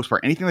 for the most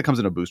part, anything that comes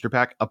in a booster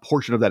pack, a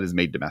portion of that is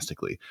made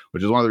domestically,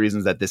 which is one of the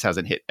reasons that this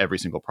hasn't hit every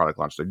single product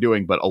launch they're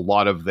doing. But a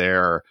lot of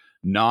their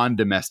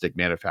non-domestic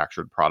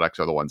manufactured products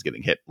are the ones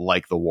getting hit,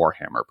 like the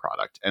Warhammer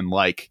product and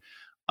like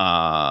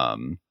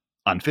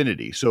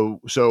Infinity.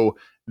 So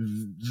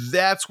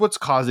that's what's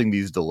causing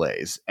these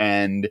delays.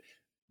 And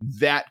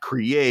that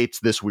creates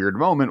this weird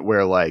moment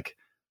where like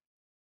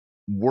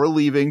we're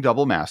leaving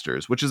Double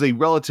Masters, which is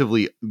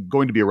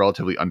going to be a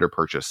relatively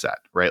underpurchased set,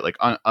 right? Like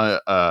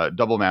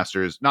Double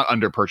Masters, not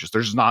underpurchased.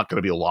 There's not going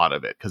to be a lot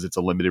of it because it's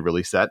a limited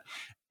release set.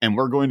 And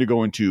we're going to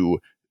go into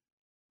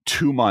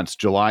 2 months,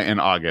 July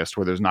and August,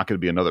 where there's not going to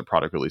be another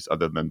product release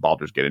other than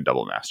Baldur's Gate and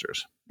Double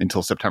Masters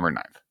until September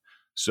 9th.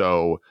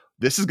 So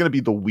this is going to be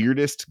the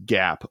weirdest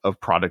gap of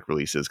product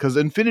releases, because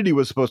Infinity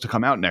was supposed to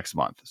come out next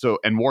month.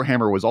 And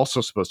Warhammer was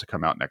also supposed to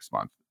come out next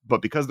month.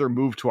 But because they're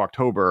moved to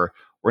October,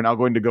 we're now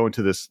going to go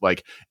into this,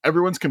 like,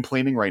 everyone's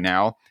complaining right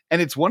now.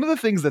 And it's one of the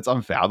things that's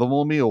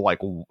unfathomable to me. Like,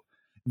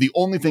 the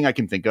only thing I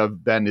can think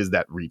of, Ben, is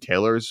that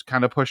retailers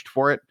kind of pushed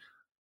for it.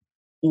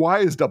 Why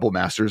is Double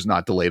Masters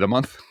not delayed a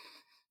month?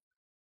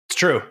 It's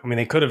true. I mean,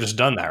 they could have just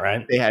done that,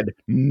 right? They had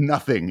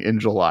nothing in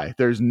July.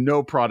 There's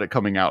no product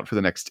coming out for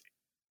the next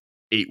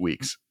 8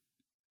 weeks.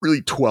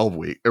 Really 12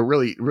 weeks, or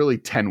really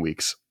 10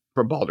 weeks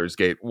from Baldur's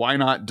Gate. Why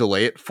not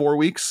delay it 4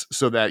 weeks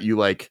so that you,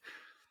 like,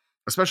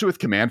 especially with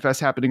Command Fest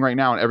happening right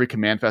now, and every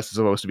Command Fest is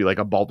supposed to be like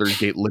a Baldur's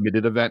Gate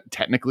limited event,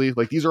 technically.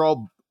 Like, these are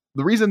all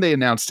the reason they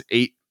announced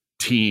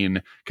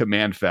 18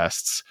 Command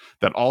Fests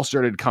that all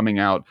started coming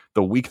out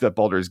the week that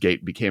Baldur's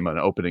Gate became an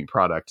opening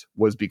product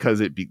was because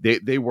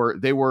they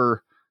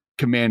were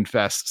Command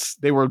Fests.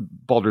 They were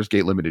Baldur's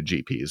Gate limited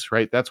GPs,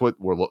 right? That's what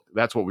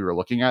we were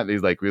looking at. They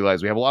like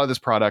realized we have a lot of this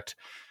product.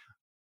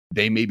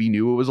 They maybe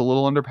knew it was a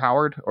little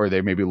underpowered, or they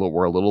maybe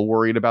were a little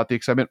worried about the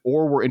excitement,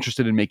 or were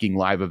interested in making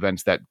live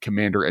events that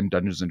Commander and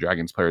Dungeons and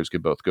Dragons players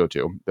could both go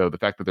to. Though the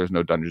fact that there's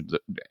no Dungeons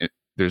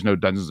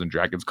and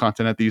Dragons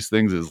content at these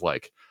things is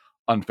like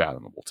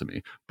unfathomable to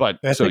me. But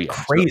that's so like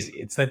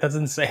crazy. That's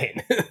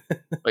insane.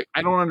 Like,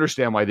 I don't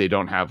understand why they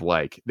don't have,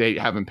 like, they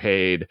haven't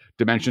paid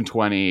Dimension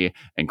 20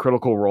 and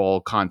Critical Role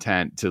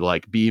content to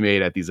like be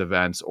made at these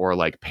events, or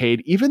like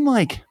paid even,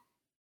 like,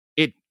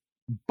 it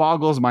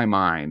boggles my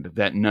mind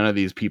that none of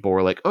these people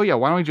were like, oh yeah,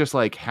 why don't we just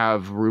like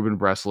have Ruben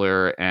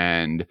Bressler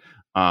and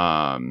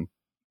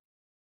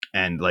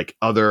like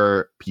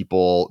other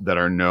people that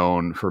are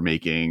known for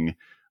making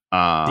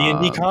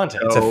D&D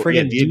content. It's a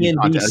friggin'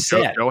 D&D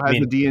set. Joe has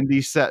a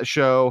D&D set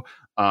show.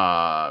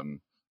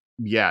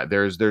 Yeah,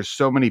 there's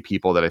so many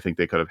people that I think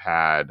they could have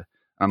had.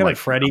 You got like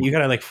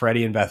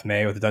Freddie and Beth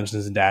May with the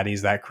Dungeons and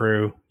Daddies, that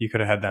crew. You could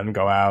have had them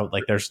go out.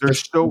 Like there's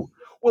so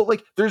well,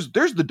 like there's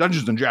the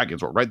Dungeons and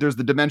Dragons world, right? There's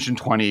the Dimension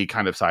 20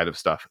 kind of side of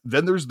stuff.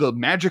 Then there's the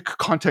Magic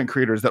content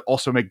creators that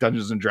also make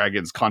Dungeons and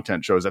Dragons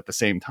content shows at the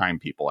same time,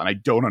 people. And I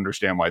don't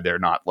understand why they're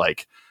not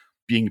like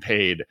being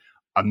paid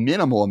a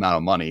minimal amount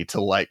of money to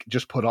like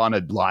just put on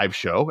a live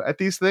show at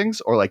these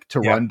things, or like to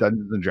run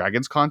Dungeons and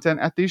Dragons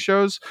content at these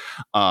shows.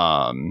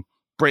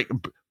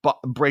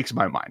 Breaks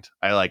my mind.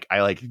 I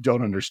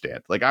don't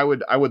understand. Like I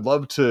would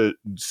love to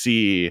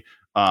see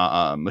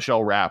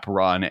Michelle Rapp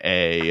run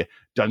a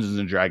Dungeons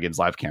and Dragons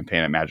live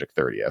campaign at Magic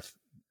 30th.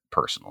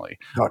 personally.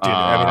 Oh, dude!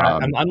 I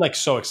mean, I'm like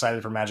so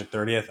excited for Magic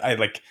 30th. I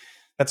like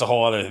that's a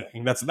whole other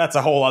thing. That's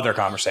a whole other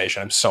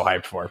conversation. I'm so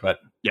hyped for it. But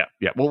yeah.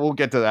 Well, we'll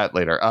get to that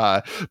later.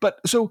 But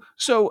so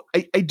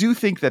I do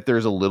think that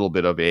there's a little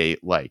bit of a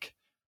like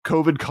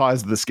COVID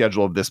caused the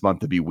schedule of this month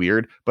to be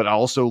weird, but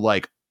also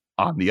like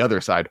on the other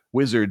side,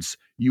 Wizards,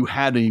 you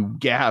had a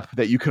gap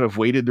that you could have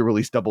waited to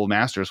release Double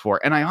Masters for,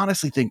 and I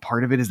honestly think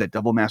part of it is that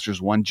Double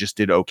Masters 1 just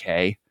did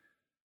okay.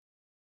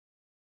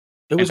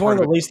 it was one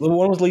of the least.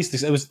 One was least.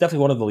 It was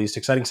definitely one of the least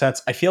exciting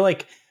sets. I feel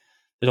like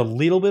there's a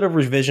little bit of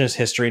revisionist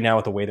history now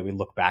with the way that we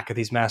look back at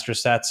these master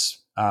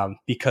sets,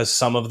 because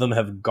some of them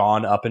have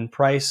gone up in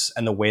price,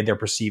 and the way they're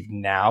perceived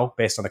now,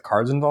 based on the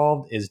cards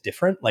involved, is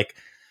different. Like,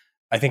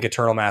 I think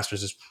Eternal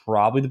Masters is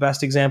probably the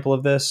best example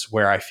of this,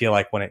 where I feel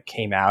like when it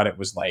came out, it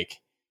was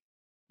like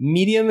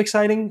medium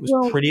exciting, it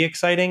was pretty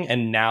exciting,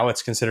 and now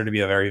it's considered to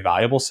be a very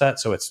valuable set,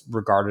 so it's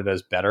regarded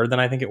as better than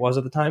I think it was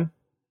at the time.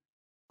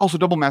 Also,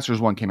 Double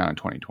Masters 1 came out in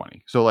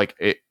 2020. So, like,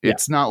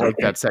 it's not like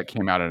that set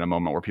came out in a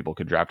moment where people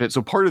could draft it.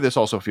 So, part of this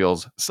also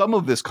feels, some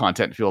of this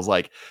content feels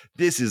like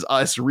this is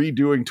us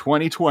redoing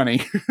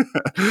 2020.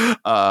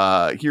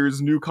 Here's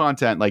new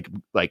content,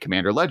 like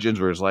Commander Legends,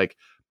 where it's like,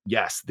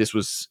 yes, this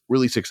was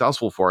really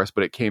successful for us,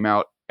 but it came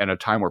out at a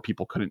time where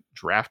people couldn't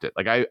draft it.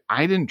 Like,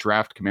 I didn't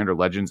draft Commander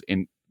Legends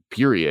in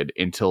period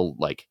until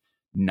like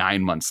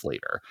 9 months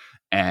later.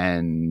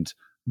 And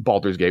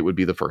Baldur's Gate would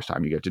be the first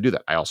time you get to do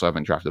that. I also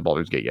haven't drafted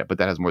Baldur's Gate yet, but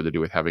that has more to do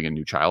with having a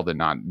new child than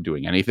not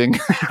doing anything.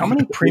 How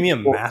many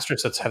premium master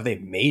sets have they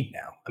made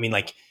now? I mean,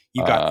 like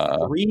you got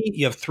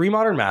you have 3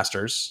 modern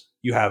masters,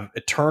 you have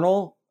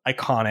Eternal,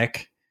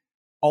 Iconic,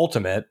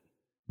 Ultimate,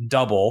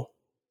 Double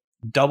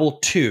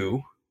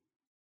 2.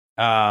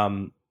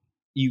 I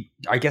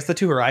guess the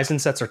 2 Horizon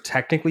sets are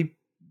technically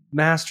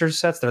master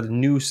sets. They're the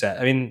new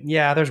set. I mean,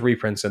 yeah, there's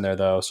reprints in there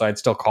though, so I'd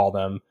still call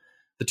them.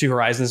 The 2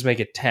 Horizons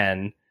make it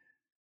 10.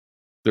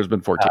 There's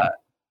been 14.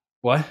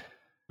 What?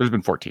 There's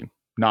been 14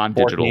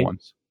 non-digital 14?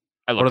 ones.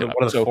 I looked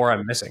what are the 4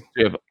 I'm missing?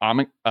 So you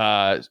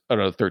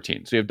have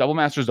 13. So you have Double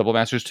Masters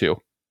 2.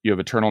 You have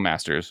Eternal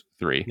Masters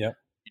 3. Yep.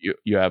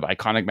 You have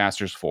Iconic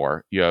Masters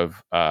 4. You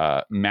have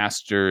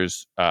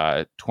Masters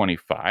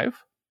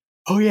 25.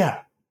 Oh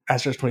yeah,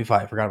 Masters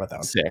 25. Forgot about that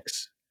one.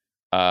 6.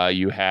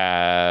 You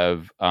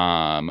have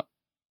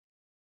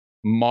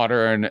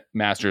Modern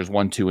Masters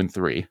 1, 2, and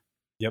 3.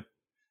 Yep.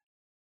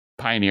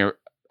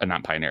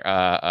 Not Pioneer.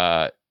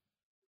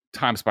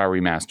 Time Spiral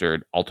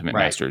Remastered, Ultimate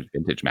Masters,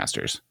 Vintage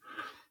Masters.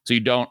 So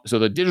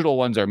the digital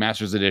ones are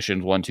Masters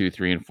Editions 1, 2,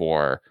 3, and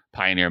 4,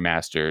 Pioneer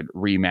Mastered,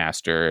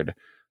 Remastered,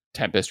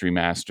 Tempest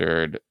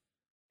Remastered,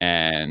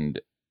 and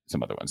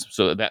some other ones.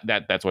 So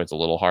that's why it's a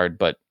little hard,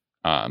 but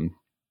right.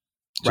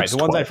 The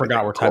ones I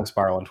forgot were Time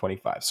Spiral and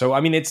 25. So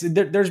I mean,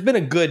 there's been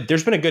a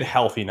good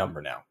healthy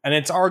number now, and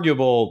it's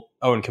arguable.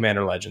 And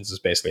Commander Legends is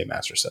basically a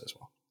master set as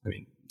well. I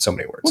mean, so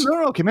many words.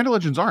 Well, no, Commander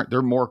Legends aren't.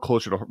 They're more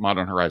closer to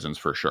Modern Horizons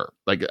for sure.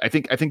 Like I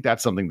think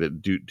that's something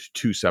that do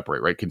to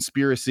separate, right?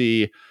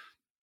 Conspiracy,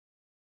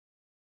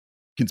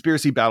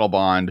 Battle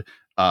Bond,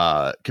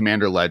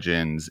 Commander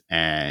Legends,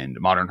 and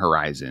Modern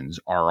Horizons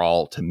are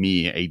all, to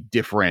me, a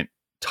different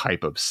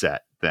type of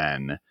set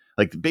than,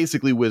 like,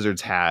 basically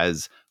Wizards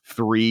has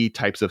 3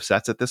 types of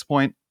sets at this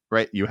point,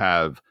 right? You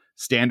have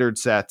standard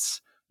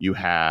sets, you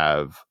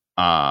have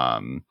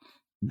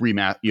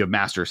you have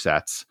master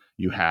sets,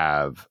 you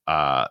have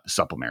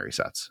supplementary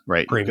sets,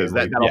 right? Premium, because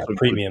that also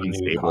premium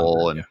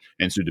stable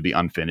and soon to be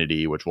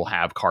Unfinity, which will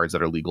have cards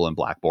that are legal in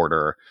Black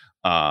Border.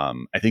 I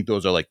think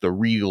those are like the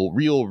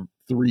real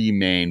 3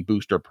 main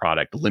booster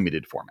product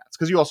limited formats,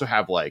 because you also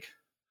have, like,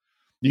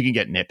 you can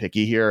get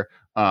nitpicky here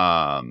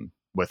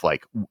with,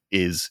 like,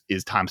 is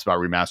Time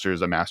Spiral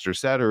Remastered a master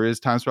set, or is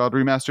Time Spiral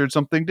Remastered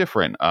something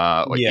different?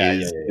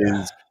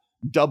 Is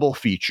double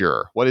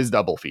feature, what is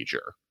double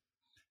feature?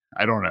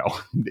 I don't know.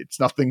 It's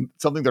something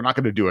they're not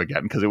going to do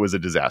again because it was a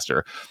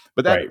disaster.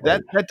 But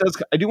that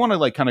does, I do want to,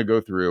 like, kind of go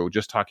through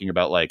just talking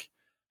about, like,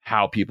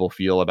 how people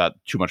feel about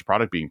too much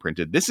product being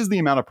printed. This is the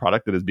amount of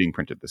product that is being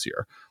printed this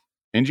year.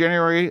 In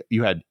January,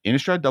 you had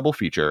Innistrad double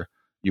feature.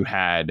 You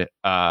had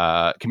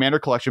Commander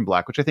Collection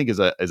Black, which I think is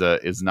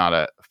not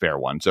a fair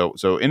one. So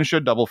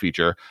Innistrad double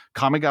feature,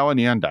 Kamigawa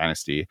Neon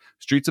Dynasty,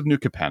 Streets of New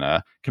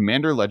Capenna,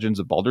 Commander Legends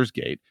of Baldur's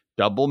Gate,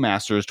 Double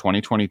Masters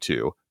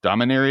 2022,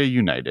 Dominaria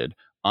United,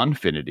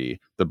 Unfinity,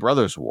 The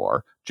Brothers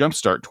War,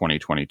 Jumpstart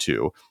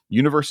 2022,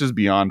 Universes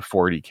Beyond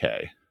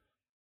 40K.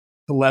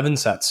 11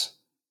 sets.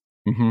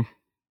 Mm-hmm.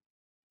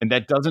 And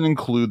that doesn't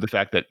include the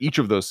fact that each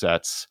of those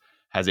sets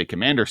has a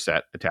commander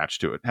set attached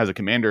to it, has a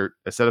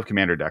set of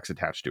commander decks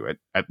attached to it,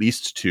 at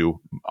least 2,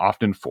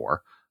 often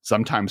 4,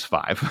 sometimes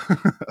 5.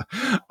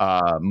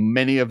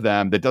 Many of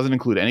them, that doesn't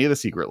include any of the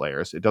secret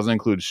layers. It doesn't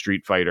include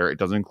Street Fighter. It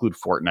doesn't include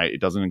Fortnite. It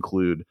doesn't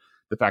include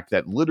the fact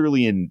that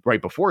literally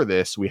right before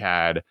this, we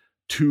had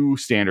 2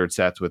 standard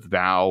sets with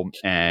Vow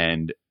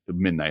and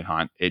Midnight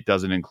Hunt. It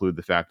doesn't include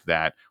the fact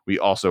that we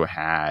also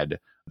had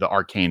the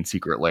Arcane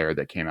secret layer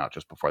that came out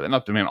just before that.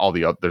 Not to mean all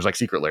the other, there's like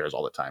secret layers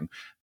all the time.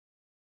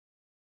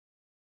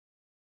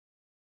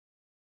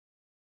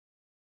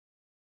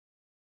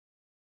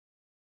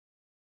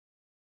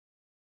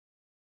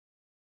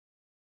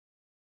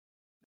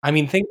 I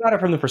mean, think about it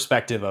from the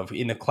perspective of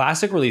in the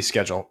classic release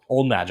schedule,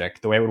 old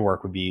Magic, the way it would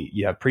work would be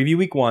you have preview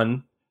week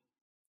 1,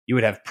 you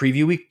would have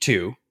preview week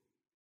 2.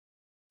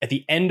 At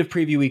the end of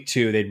preview week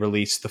 2, they'd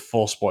release the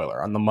full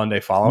spoiler on the Monday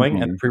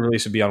following, and the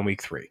pre-release would be on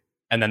week 3.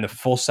 And then the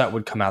full set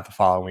would come out the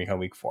following week on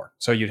week 4.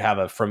 So you'd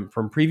have from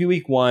preview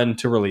week 1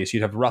 to release,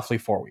 you'd have roughly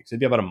 4 weeks. It'd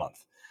be about a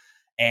month.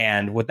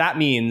 And what that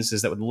means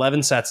is that with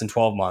 11 sets in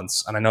 12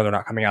 months, and I know they're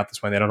not coming out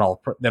this way, they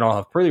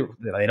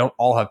don't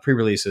all have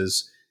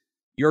pre-releases.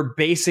 You're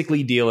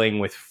basically dealing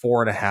with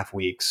 4.5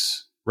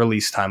 weeks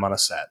release time on a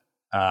set.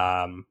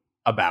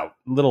 About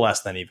a little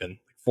less than even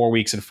 4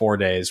 weeks and 4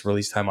 days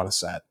release time on a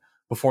set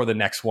before the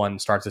next one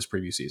starts this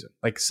preview season.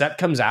 Like set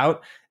comes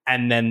out,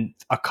 and then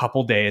a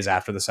couple days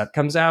after the set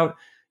comes out,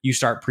 you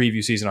start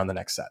preview season on the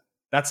next set.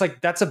 That's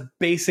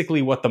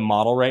basically what the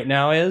model right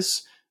now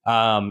is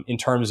in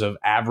terms of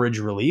average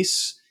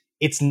release.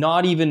 It's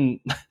not even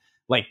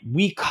like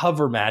we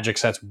cover Magic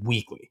sets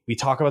weekly. We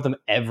talk about them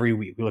every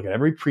week. We look at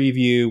every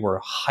preview. We're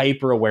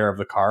hyper aware of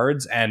the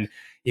cards. And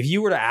if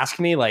you were to ask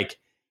me, like,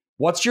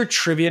 what's your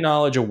trivia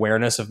knowledge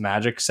awareness of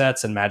Magic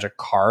sets and Magic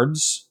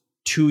cards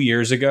 2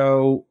 years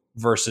ago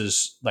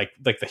versus like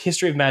the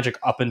history of Magic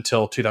up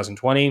until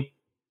 2020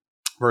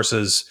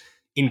 versus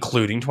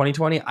including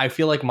 2020, I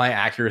feel like my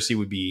accuracy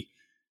would be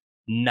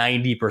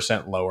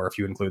 90% lower if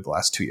you include the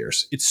last 2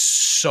 years. It's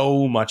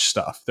so much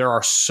stuff. There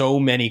are so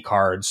many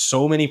cards,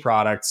 so many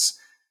products.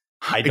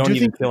 I don't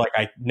even feel like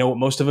I know what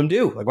most of them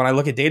do. Like when I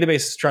look at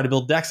databases to try to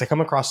build decks, I come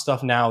across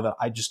stuff now that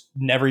I just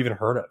never even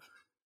heard of.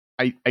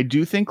 I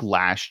do think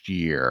last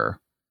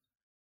year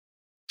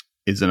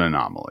is an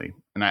anomaly.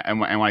 And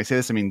when I say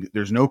this, I mean,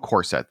 there's no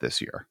core set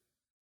this year.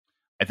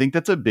 I think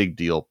that's a big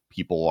deal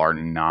people are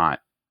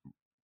not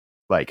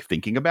like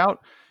thinking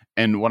about.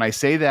 And when I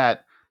say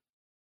that,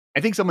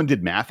 I think someone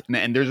did math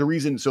and there's a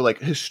reason. So like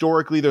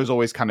historically, there's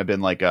always kind of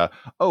been like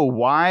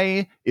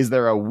why is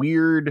there a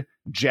weird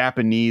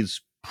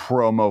Japanese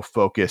promo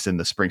focus in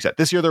the spring set?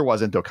 This year there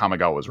wasn't, though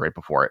Kamigawa was right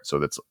before it. So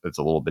that's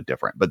a little bit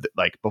different. But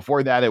like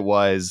before that, it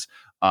was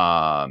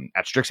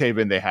at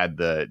Strixhaven, they had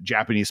the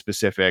Japanese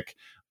specific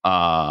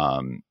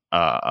spell,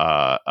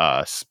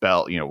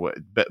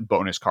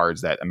 bonus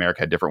cards that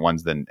America had different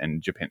ones than,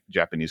 and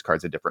Japanese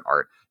cards had different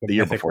art. The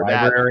year before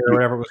that, or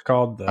whatever it was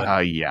called.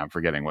 I'm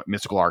forgetting what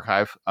Mystical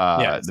Archive.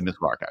 The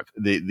Mystical Archive.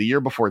 The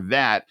year before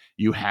that,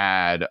 you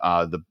had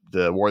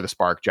the War of the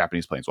Spark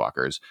Japanese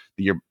Planeswalkers.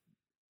 The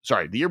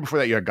year before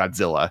that, you had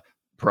Godzilla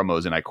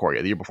promos in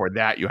Ikoria. The year before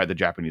that, you had the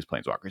Japanese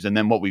Planeswalkers. And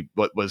then what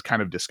was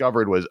kind of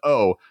discovered was,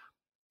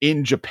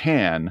 in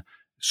Japan,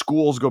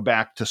 schools go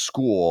back to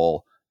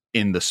school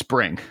in the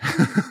spring.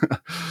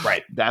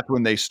 Right. That's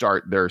when they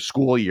start their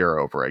school year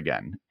over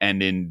again.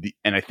 And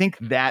I think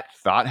that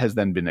thought has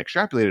then been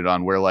extrapolated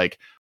on where like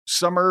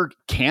summer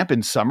camp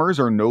and summers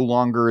are no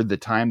longer the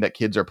time that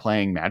kids are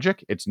playing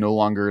Magic. It's no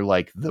longer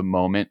like the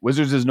moment.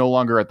 Wizards is no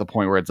longer at the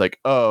point where it's like,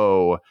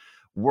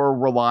 we're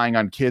relying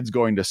on kids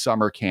going to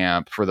summer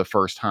camp for the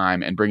first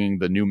time and bringing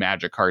the new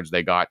Magic cards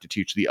they got to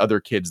teach the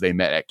other kids they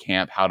met at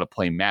camp how to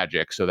play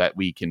Magic so that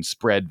we can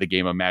spread the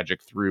game of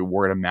Magic through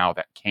word of mouth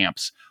at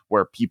camps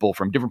where people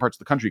from different parts of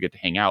the country get to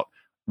hang out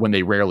when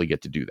they rarely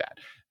get to do that.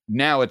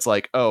 Now it's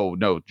like,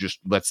 no, just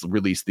let's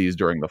release these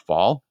during the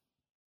fall.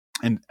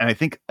 And I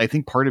think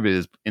part of it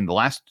is in the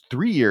last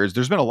 3 years,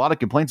 there's been a lot of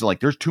complaints of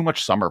like, there's too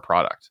much summer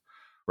product,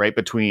 right?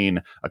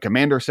 Between a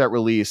Commander set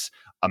release,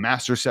 a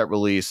Master set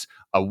release,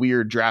 a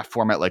weird draft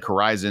format like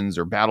Horizons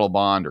or Battle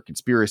Bond or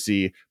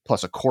Conspiracy,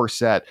 plus a core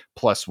set,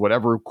 plus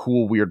whatever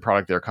cool weird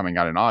product they're coming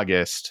out in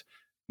August.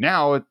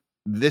 Now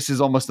this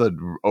is almost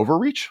an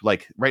overreach.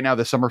 Like right now,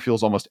 the summer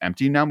feels almost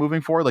empty now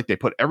moving forward. Like they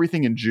put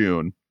everything in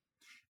June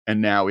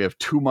and now we have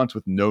 2 months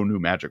with no new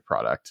Magic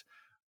product.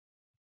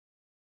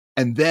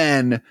 And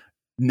then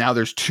now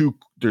there's two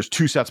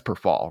sets per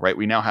fall, right?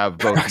 We now have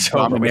both.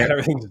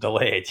 Everything's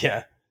delayed.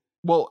 Yeah.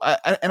 Well,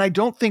 and I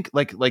don't think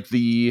like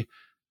the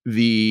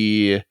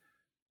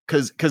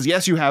because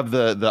yes, you have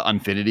the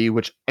Infinity,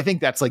 which I think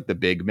that's like the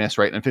big miss,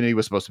 right? Infinity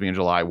was supposed to be in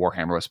July,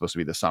 Warhammer was supposed to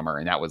be the summer,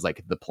 and that was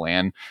like the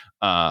plan,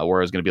 where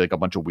it was going to be like a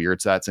bunch of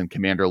weird sets, and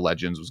Commander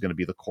Legends was going to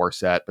be the core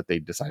set, but they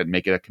decided to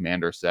make it a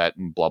Commander set,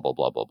 and blah blah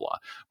blah blah blah.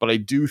 But I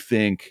do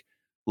think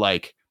I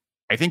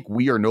think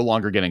we are no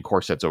longer getting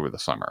core sets over the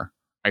summer.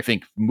 I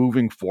think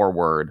moving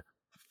forward,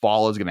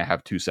 fall is going to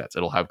have 2 sets.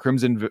 It'll have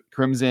Crimson,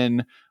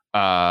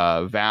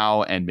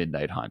 Vow, and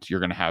Midnight Hunt. You're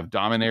going to have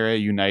Dominaria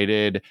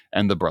United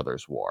and the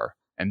Brothers War.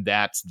 And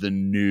that's the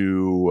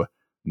new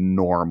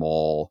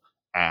normal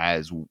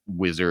as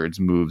Wizards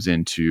moves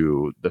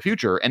into the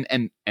future.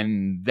 And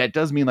that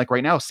does mean like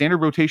right now,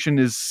 standard rotation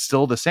is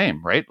still the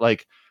same, right?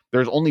 Like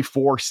there's only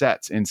 4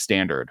 sets in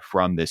standard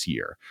from this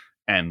year.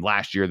 And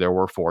last year there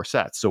were 4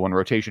 sets. So when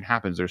rotation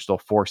happens, there's still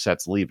 4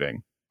 sets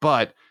leaving.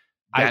 But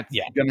that's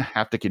going to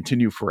have to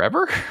continue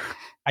forever.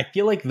 I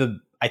think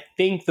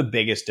the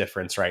biggest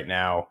difference right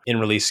now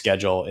in release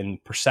schedule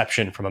and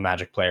perception from a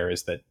Magic player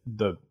is that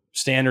the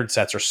standard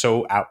sets are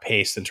so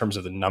outpaced in terms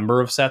of the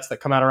number of sets that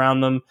come out around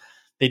them.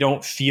 They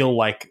don't feel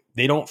like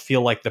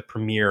the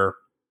premier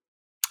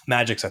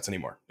Magic sets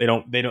anymore. They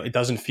don't. It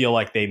doesn't feel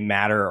like they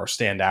matter or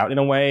stand out in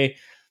a way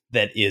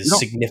that is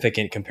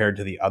significant compared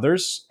to the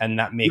others, and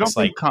that makes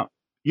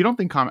you don't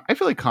think I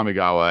feel like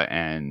Kamigawa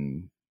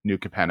and New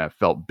Capenna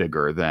felt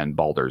bigger than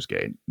Baldur's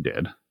Gate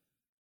did.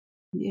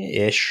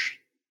 Ish.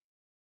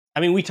 I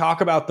mean, we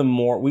talk about them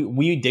more.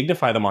 We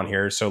dignify them on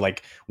here, so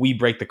like we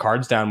break the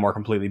cards down more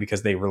completely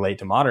because they relate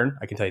to modern.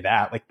 I can tell you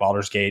that. Like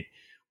Baldur's Gate,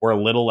 we're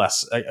a little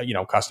less,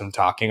 custom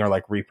talking or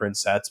like reprint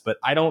sets, but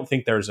I don't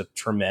think there's a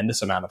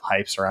tremendous amount of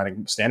hype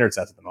surrounding standard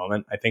sets at the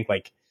moment. I think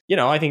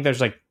I think there's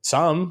like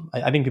some.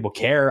 I think people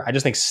care. I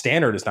just think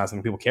standard is not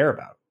something people care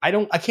about.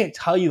 I can't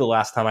tell you the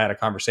last time I had a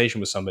conversation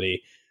with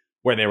somebody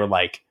where they were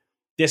like,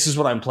 this is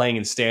what I'm playing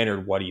in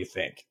standard. What do you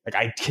think? Like,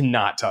 I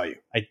cannot tell you.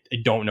 I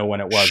don't know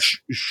when it was.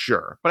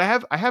 Sure.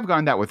 But I have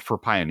gone that for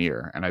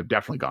Pioneer, and I've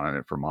definitely gone on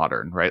it for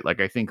Modern, right? Like,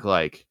 I think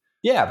like,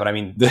 yeah, but I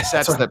mean, the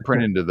sets that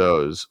print into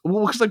those,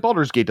 well, because like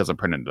Baldur's Gate doesn't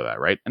print into that,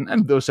 right?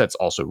 And those sets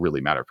also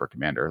really matter for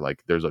Commander.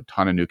 Like, there's a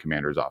ton of new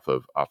commanders off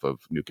of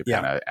New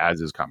Capenna,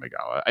 as is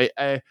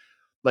Kamigawa.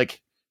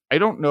 I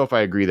don't know if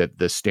I agree that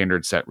the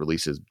standard set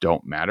releases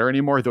don't matter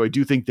anymore, though I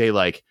do think they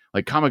like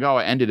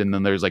Kamigawa ended, and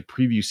then there's like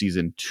preview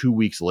season 2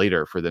 weeks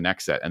later for the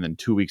next set, and then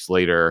 2 weeks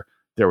later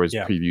there was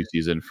preview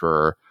season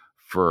for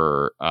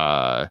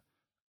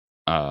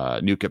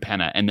New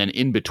Capenna, and then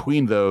in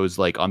between those,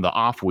 like on the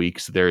off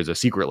weeks, there's a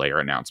Secret Lair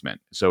announcement.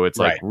 So it's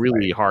like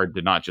really hard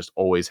to not just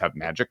always have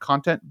Magic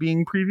content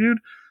being previewed,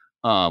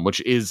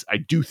 which is I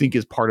do think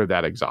is part of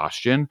that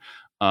exhaustion.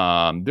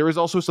 There was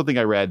also something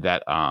I read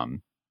that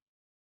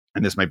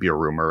and this might be a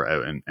rumor,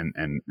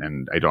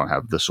 and I don't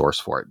have the source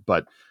for it,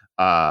 but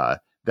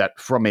that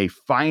from a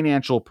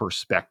financial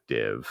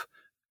perspective,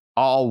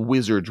 all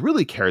Wizards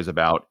really cares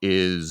about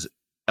is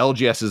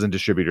LGSs and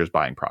distributors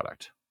buying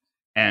product.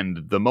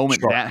 And the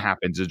moment that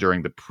happens is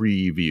during the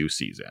preview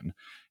season.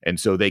 And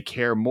so they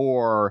care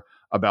more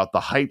about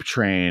the hype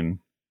train,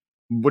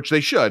 which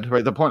they should,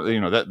 right? The point,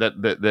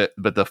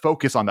 but the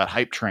focus on that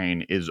hype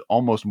train is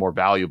almost more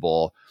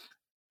valuable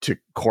to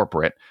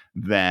corporate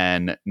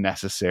than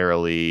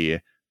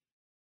necessarily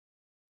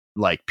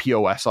like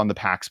POS on the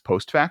packs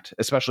post fact,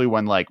 especially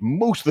when like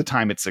most of the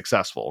time it's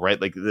successful,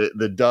 right? Like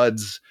the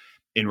duds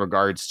in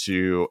regards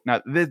to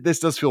now this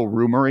does feel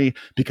rumory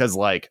because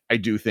like I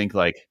do think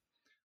like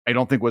I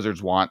don't think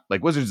Wizards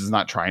is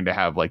not trying to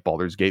have like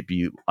Baldur's Gate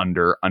be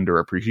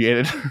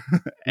underappreciated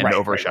and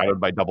overshadowed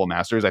by Double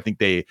Masters. I think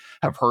they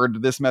have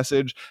heard this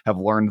message, have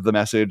learned the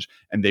message,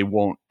 and they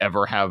won't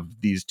ever have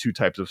these two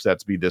types of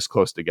sets be this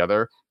close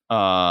together.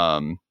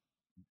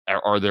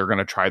 Or they're going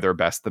to try their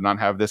best to not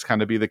have this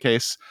kind of be the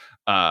case.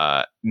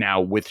 Now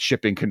with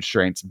shipping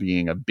constraints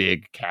being a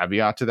big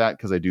caveat to that,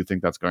 because I do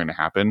think that's going to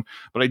happen.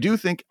 But I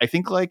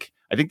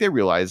think they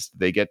realized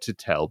they get to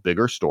tell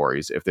bigger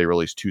stories if they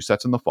release two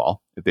sets in the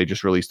fall. If they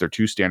just release their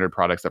two standard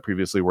products that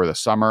previously were the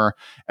summer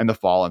and the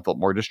fall and felt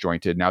more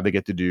disjointed, now they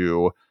get to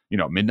do,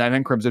 Midnight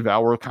and Crimson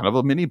Vow were kind of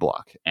a mini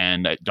block,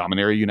 and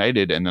Dominaria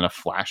United, and then a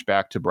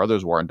flashback to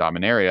Brothers War and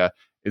Dominaria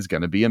is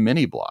going to be a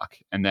mini block.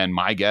 And then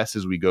my guess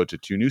is we go to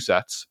two new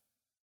sets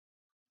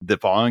the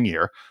following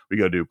year. We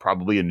go to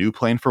probably a new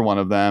plane for one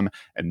of them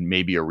and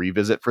maybe a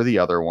revisit for the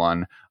other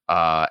one.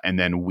 And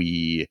then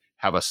we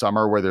have a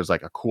summer where there's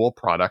like a cool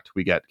product.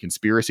 We get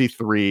Conspiracy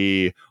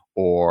 3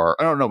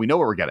 or I don't know. We know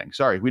what we're getting.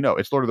 Sorry. We know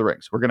it's Lord of the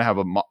Rings. We're going to have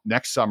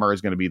next summer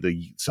is going to be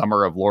the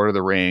summer of Lord of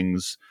the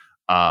Rings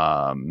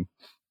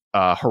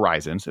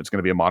Horizons. It's going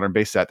to be a modern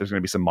base set. There's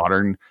going to be some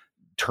modern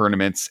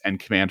tournaments and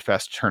Command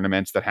Fest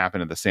tournaments that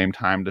happen at the same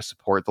time to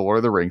support the Lord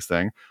of the Rings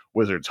thing.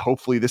 Wizards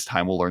hopefully this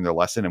time will learn their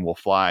lesson and will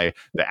fly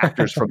the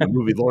actors from the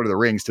movie Lord of the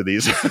Rings to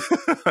these.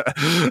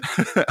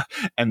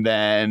 and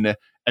then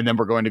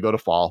we're going to go to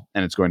fall,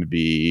 and it's going to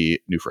be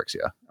New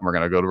Phyrexia, and we're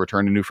going to go to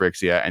Return to New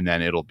Phyrexia, and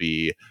then it'll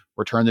be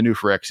Return to New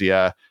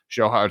Phyrexia,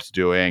 show how it's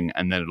doing,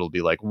 and then it'll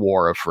be like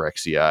War of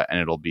Phyrexia, and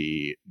it'll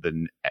be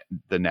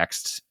the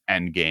next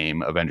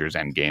Endgame Avengers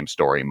Endgame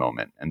story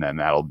moment, and then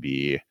that'll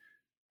be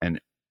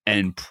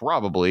and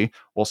probably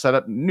we'll set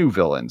up new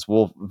villains.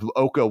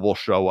 Oko will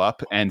show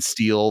up and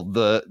steal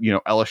the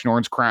Elesh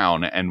Norn's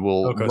crown, and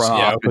we'll run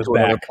off into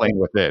another plane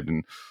with it.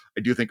 And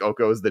I do think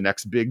Oko is the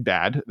next big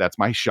bad. That's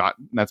my shot.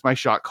 That's my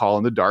shot call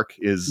in the dark.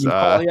 Is you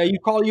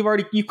called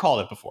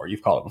it before.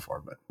 You've called it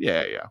before, but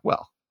yeah.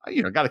 Well,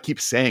 got to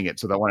keep saying it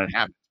so that when it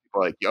happens,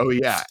 people are like, oh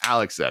yeah,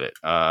 Alex said it.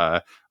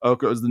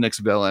 Oko is the next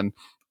villain.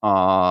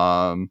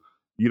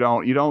 You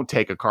don't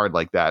take a card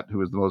like that,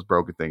 who is the most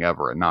broken thing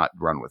ever, and not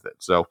run with it.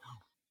 So.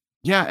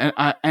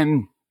 Yeah,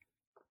 and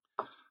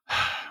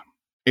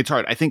it's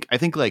hard. I think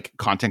like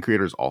content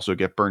creators also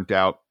get burnt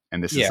out,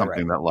 and this is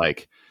something that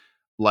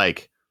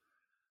like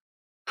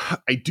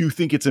I do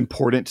think it's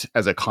important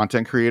as a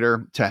content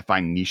creator to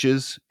find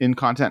niches in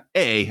content.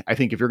 I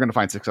think if you're going to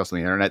find success on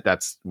the internet,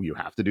 you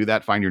have to do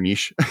that. Find your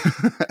niche.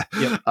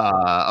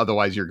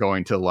 Otherwise, you're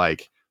going to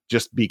like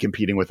just be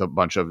competing with a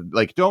bunch of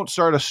like, don't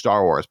start a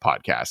Star Wars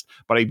podcast.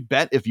 But I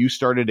bet if you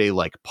started a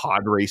like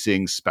pod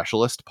racing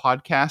specialist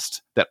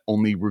podcast that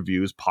only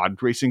reviews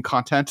pod racing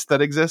content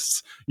that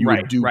exists, you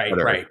would do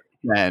better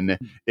than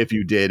if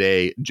you did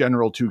a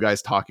general two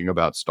guys talking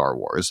about Star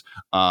Wars.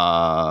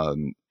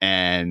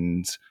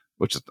 And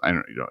which is, I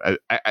don't know,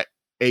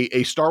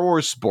 a Star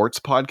Wars sports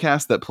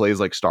podcast that plays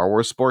like Star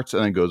Wars sports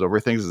and then goes over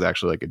things is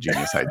actually like a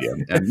genius idea.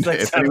 And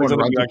if anyone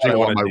runs it, I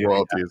want my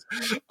royalties.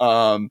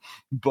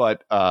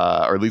 But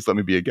or at least let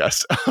me be a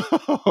guest.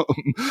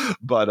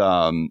 But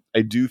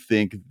I do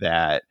think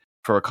that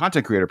for a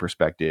content creator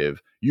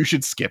perspective, you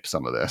should skip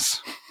some of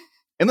this.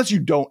 Unless you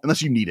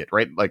need it,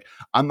 right? Like,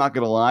 I'm not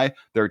going to lie.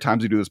 There are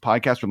times we do this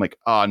podcast where I'm like,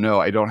 oh no,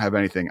 I don't have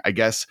anything. I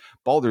guess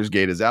Baldur's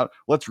Gate is out.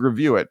 Let's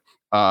review it.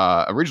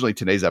 Originally,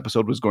 today's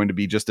episode was going to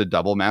be just a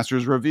Double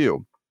Masters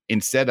review.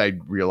 Instead, I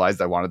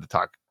realized I wanted to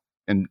talk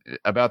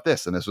about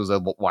this. And this was a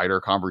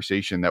wider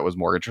conversation that was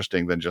more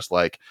interesting than just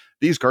like,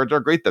 these cards are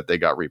great that they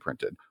got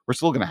reprinted. We're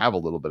still going to have a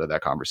little bit of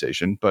that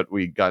conversation, but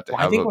we got to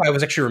have I think I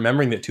was actually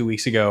remembering that 2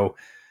 weeks ago,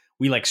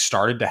 we like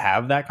started to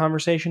have that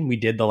conversation. We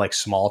did the like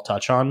small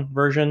touch on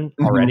version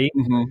already.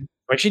 Mm-hmm.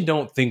 I actually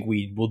don't think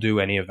we will do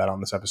any of that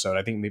on this episode.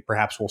 I think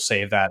perhaps we'll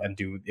save that and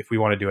do, if we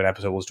want to do an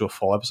episode, we'll do a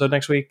full episode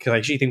next week. Because I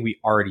actually think we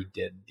already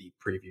did the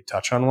preview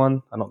touch on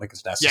one. I don't think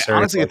it's necessary. Yeah,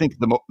 honestly, I think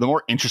the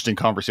more interesting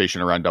conversation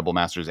around Double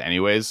Masters,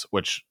 anyways,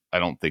 which I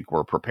don't think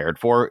we're prepared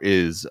for,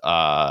 is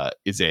a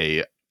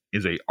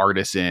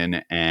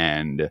artisan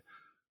and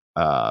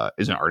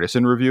is an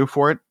artisan review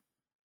for it.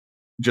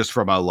 Just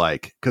from a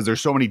like, because there's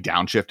so many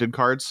downshifted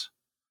cards.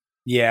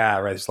 Yeah,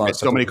 right.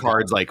 So many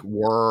cards like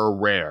were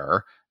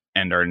rare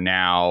and are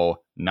now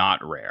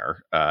not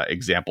rare.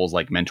 Examples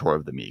like Mentor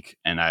of the Meek.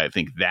 And I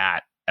think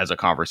that as a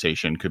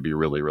conversation could be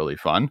really, really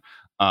fun.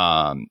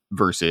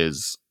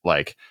 Versus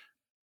like,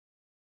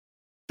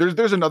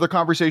 there's another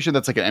conversation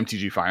that's like an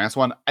MTG Finance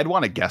one. I'd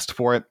want a guest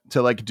for it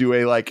to like do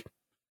a like,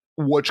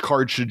 which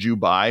card should you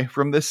buy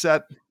from this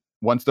set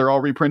once they're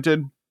all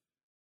reprinted?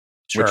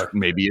 Sure. Which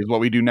maybe is what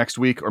we do next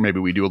week, or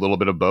maybe we do a little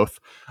bit of both.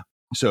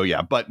 So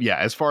yeah, but yeah,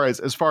 as far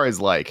as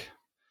like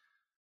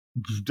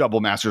Double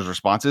Masters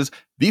responses,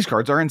 these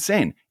cards are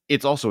insane.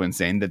 It's also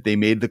insane that they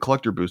made the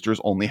collector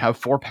boosters only have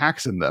 4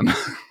 packs in them.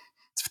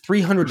 It's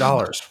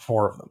 $300 for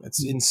 4 of them.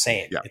 It's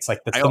insane. Yeah. It's like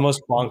that's the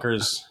most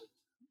bonkers.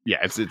 Yeah,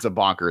 it's a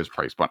bonkers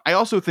price point. I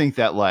also think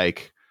that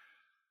like,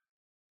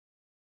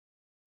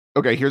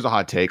 okay, here's a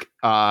hot take.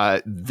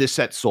 This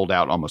set sold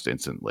out almost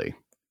instantly.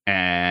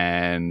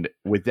 And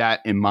with that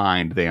in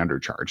mind, they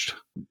undercharged.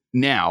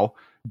 Now,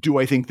 do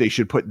I think they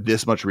should put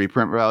this much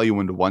reprint value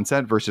into one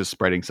set versus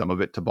spreading some of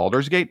it to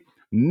Baldur's Gate?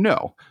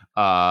 No.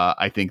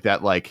 I think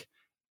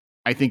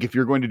if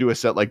you're going to do a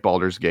set like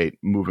Baldur's Gate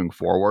moving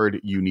forward,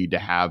 you need to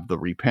have the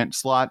reprint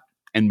slot,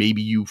 and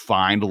maybe you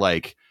find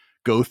like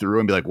go through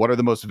and be like, what are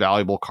the most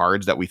valuable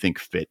cards that we think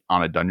fit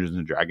on a Dungeons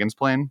and Dragons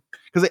plane?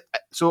 Because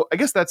so I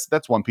guess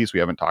that's one piece we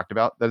haven't talked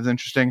about that is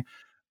interesting.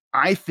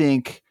 I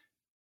think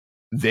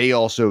they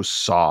also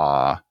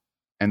saw,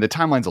 and the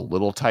timeline's a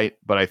little tight,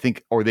 but I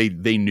think, or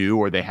they knew,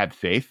 or they had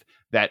faith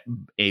that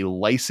a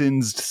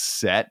licensed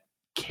set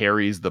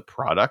carries the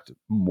product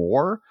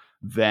more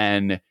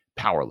than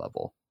power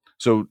level.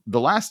 So the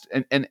last,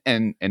 and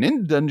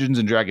in Dungeons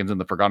and Dragons and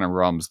the Forgotten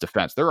Realms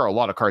defense, there are a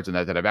lot of cards in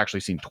that have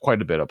actually seen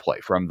quite a bit of play,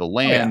 from the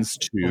lands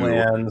to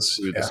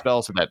the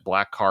spells, to that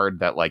black card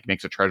that like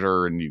makes a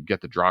treasure and you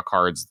get to draw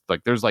cards.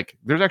 There's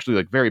actually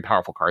like very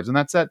powerful cards in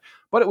that set,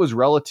 but it was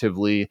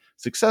relatively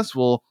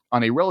successful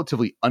on a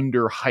relatively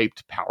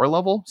underhyped power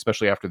level,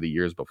 especially after the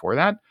years before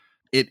that.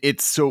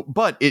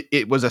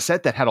 It was a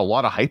set that had a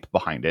lot of hype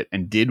behind it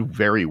and did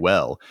very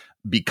well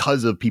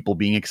because of people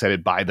being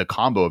excited by the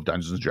combo of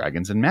Dungeons and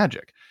Dragons and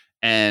Magic.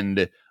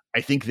 And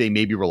I think they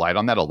maybe relied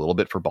on that a little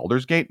bit for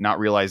Baldur's Gate, not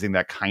realizing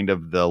that kind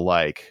of the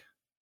like,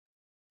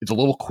 it's a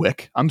little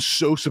quick. I'm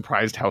so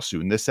surprised how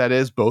soon this set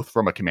is, both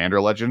from a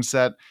Commander Legends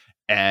set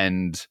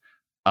and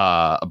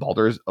a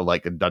Baldur's,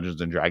 like a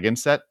Dungeons and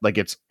Dragons set. Like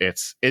it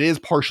is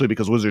partially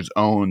because Wizards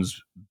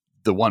owns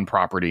the one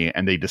property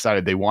and they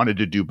decided they wanted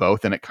to do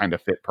both, and it kind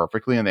of fit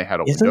perfectly and they had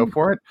a window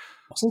for it.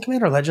 Wasn't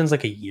Commander Legends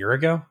like a year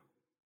ago?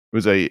 It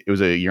was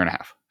a year and a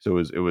half. So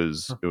it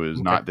was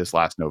okay. Not this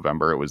last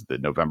November. It was the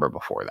November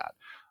before that.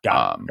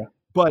 Got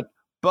it.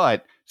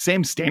 But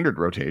same standard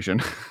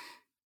rotation,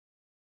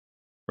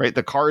 right?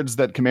 The cards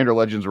that Commander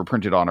Legends were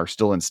printed on are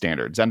still in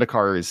standard.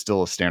 Zendikar is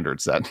still a standard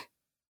set.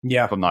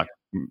 Yeah. If I'm not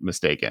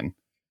mistaken.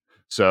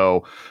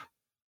 So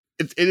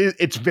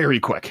it's very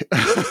quick.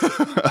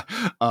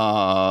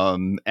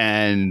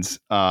 And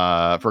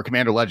for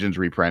Commander Legends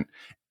reprint,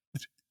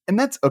 and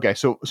that's okay.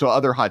 So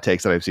other hot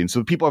takes that I've seen.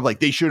 So people are like,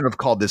 they shouldn't have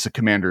called this a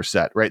Commander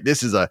set, right?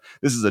 This is a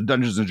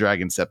Dungeons and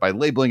Dragons set. By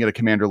labeling it a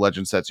Commander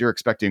Legends set, so you're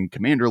expecting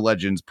Commander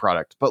Legends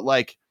product. But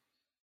like,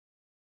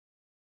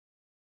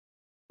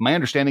 my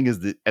understanding is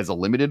that as a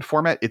limited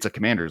format, it's a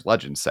Commander's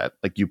Legends set.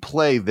 Like, you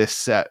play this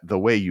set the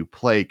way you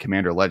play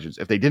Commander Legends.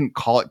 If they didn't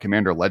call it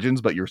Commander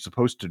Legends, but you're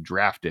supposed to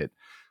draft it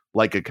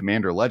like a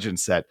Commander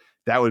Legends set,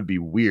 that would be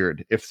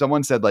weird. If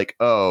someone said like,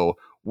 oh,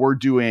 we're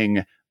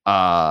doing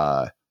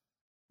Lord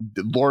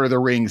of the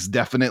Rings,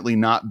 definitely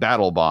not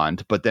Battle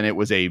Bond, but then it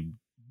was a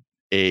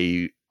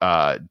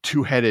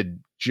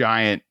two-headed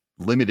giant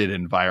limited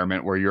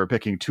environment where you're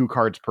picking 2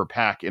 cards per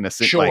pack in a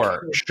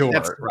sure,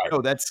 right.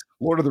 No, that's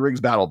Lord of the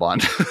Rings Battle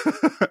Bond.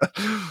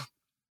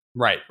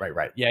 Right.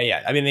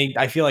 Yeah. I mean,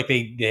 I feel like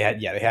they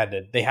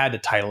had to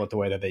title it the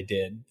way that they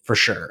did, for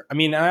sure. I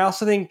mean, I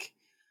also think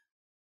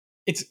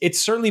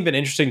it's certainly been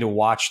interesting to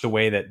watch the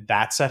way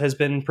that set has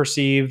been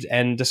perceived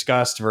and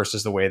discussed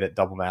versus the way that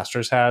Double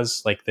Masters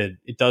has. Like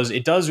it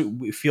does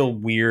feel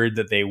weird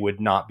that they would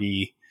not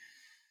be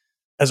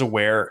as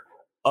aware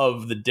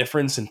of the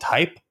difference in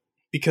type,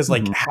 because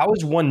like how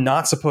is one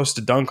not supposed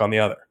to dunk on the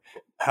other?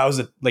 How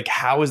is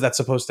that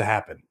supposed to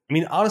happen? I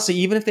mean, honestly,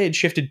 even if they had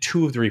shifted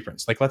 2 of the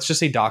reprints, like let's just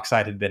say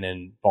Dockside had been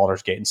in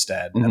Baldur's Gate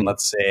instead, and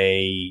let's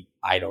say,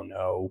 I don't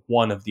know,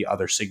 one of the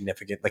other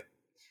significant, like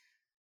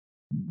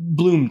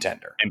Bloom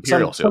Tender,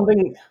 Imperial Seal.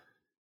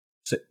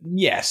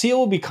 Seal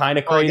will be kind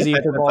of crazy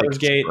for Baldur's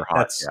Gate.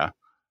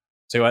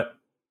 Say what?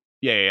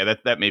 Yeah,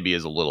 that maybe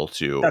is a little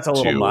too. That's a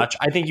little much.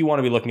 I think you want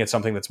to be looking at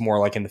something that's more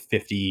like in the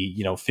 $50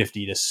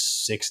 to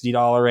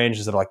 $60 range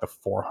instead of like the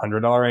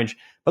 $400 range.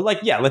 But like,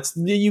 yeah,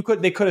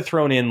 they could have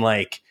thrown in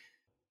like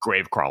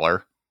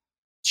Gravecrawler.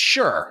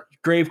 Sure,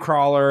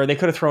 Gravecrawler. They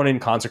could have thrown in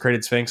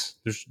Consecrated Sphinx.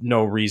 There's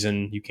no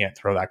reason you can't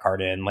throw that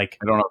card in. Like,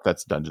 I don't know if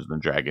that's Dungeons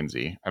and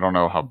Dragons-y. I don't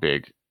know how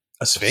big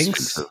a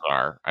Sphinx Sphinxes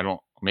are.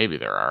 Maybe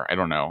there are. I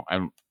don't know.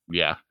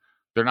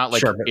 They're not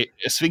like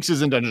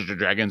Sphinxes and Dungeons and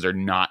Dragons are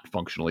not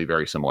functionally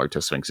very similar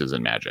to Sphinxes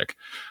in Magic.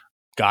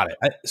 Got it.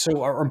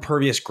 So our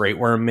Impervious Great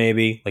Worm,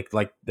 maybe like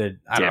the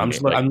I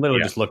don't know. I'm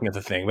literally just looking at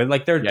the thing, but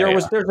like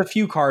there's a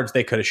few cards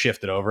they could have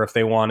shifted over if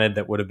they wanted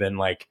that would have been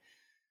like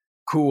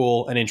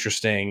cool and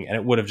interesting, and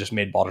it would have just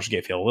made Baldur's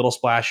Gate feel a little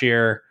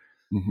splashier.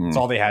 That's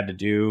all they had to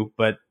do.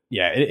 But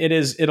yeah,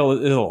 it's a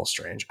little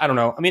strange. I don't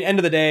know. I mean, end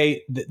of the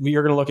day,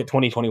 you're going to look at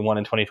 2021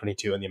 and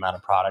 2022 and the amount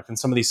of product, and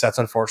some of these sets,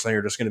 unfortunately,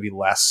 are just going to be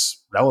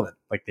less relevant.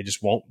 Like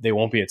they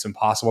won't be. It's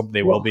impossible.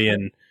 They will be.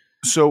 And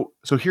so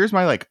here's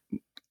my like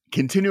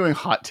continuing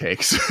hot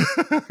takes.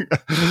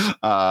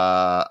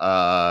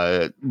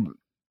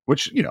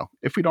 Which, you know,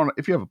 if you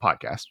have a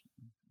podcast,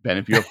 Ben,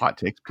 if you have hot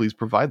takes, please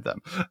provide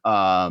them.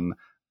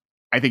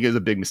 I think it was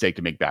a big mistake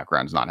to make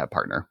backgrounds not have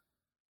partner.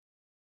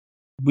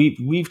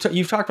 You've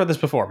talked about this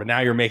before, but now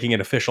you're making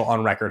an official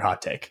on record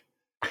hot take.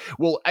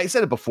 Well, I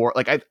said it before.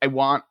 Like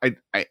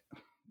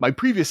my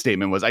previous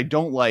statement was I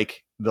don't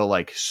like the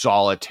like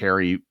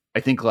solitary. I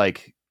think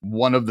like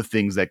one of the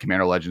things that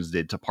Commander Legends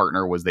did to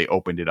partner was they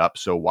opened it up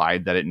so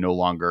wide that it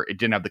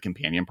didn't have the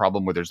companion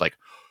problem where there's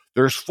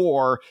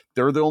 4,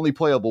 they're the only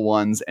playable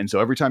ones. And so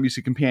every time you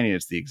see companion,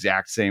 it's the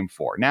exact same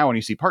 4. Now, when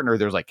you see partner,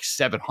 there's like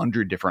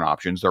 700 different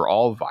options. They're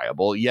all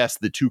viable. Yes,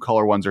 the 2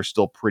 color ones are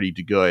still pretty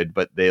good,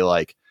 but they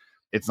like,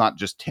 it's not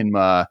just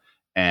Tinma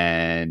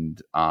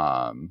and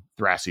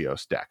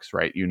Thrasios decks,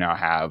 right? You now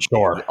have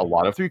a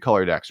lot of 3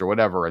 color decks or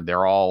whatever, and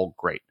they're all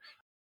great.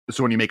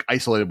 So when you make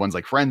isolated ones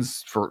like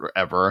Friends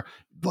Forever,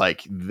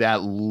 like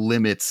that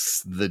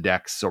limits the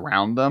decks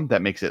around them.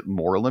 That makes it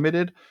more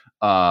limited.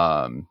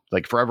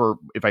 Like Forever,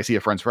 if I see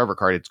a Friends Forever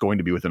card, it's going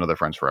to be with another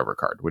Friends Forever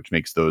card, which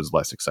makes those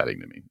less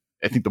exciting to me.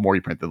 I think the more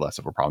you print, the less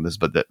of a problem this is,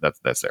 but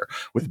that's there.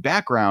 With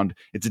background,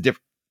 it's a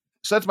different.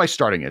 So that's my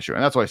starting issue.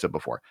 And that's what I said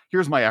before.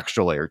 Here's my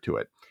extra layer to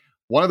it.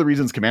 One of the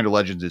reasons Commander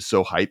Legends is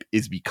so hype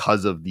is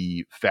because of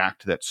the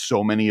fact that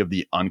so many of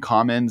the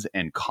uncommons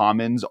and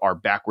commons are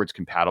backwards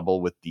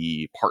compatible with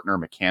the partner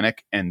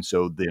mechanic. And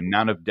so the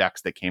amount of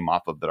decks that came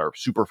off of that are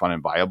super fun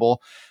and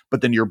viable, but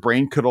then your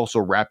brain could also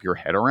wrap your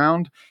head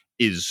around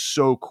is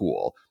so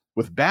cool.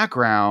 With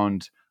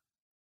background,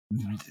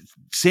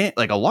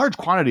 like a large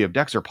quantity of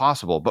decks are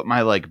possible, but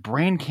my like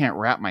brain can't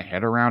wrap my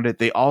head around it.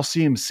 They all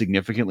seem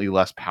significantly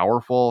less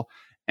powerful.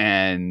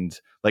 And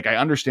like, I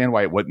understand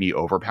why it wouldn't be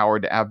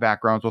overpowered to have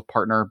backgrounds with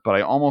partner, but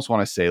I almost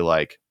want to say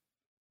like,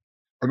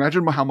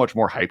 imagine how much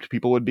more hyped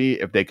people would be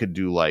if they could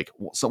do like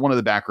one of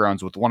the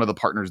backgrounds with one of the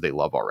partners they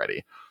love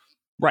already.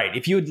 Right.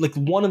 If you had like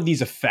one of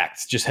these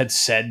effects just had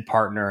said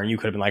partner, and you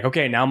could have been like,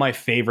 okay, now my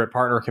favorite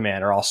partner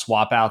commander, I'll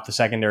swap out the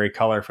secondary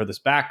color for this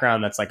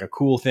background. That's like a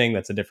cool thing.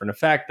 That's a different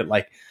effect that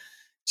like,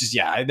 just,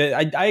 yeah,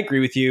 I agree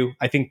with you.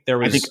 I think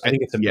I think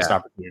it's a missed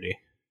opportunity.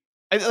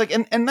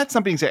 And that's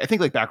something to say. I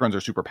think like backgrounds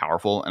are super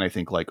powerful. And I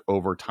think like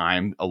over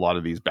time, a lot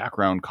of these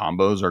background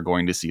combos are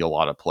going to see a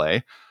lot of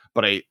play.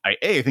 But I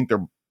think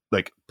they're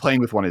like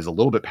playing with one is a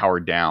little bit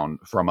powered down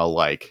from a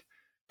like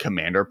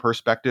commander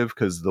perspective,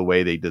 because the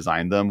way they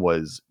designed them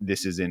was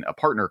this isn't a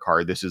partner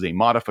card. This is a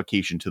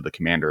modification to the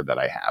commander that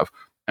I have.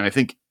 And I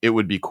think it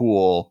would be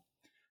cool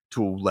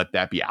to let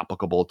that be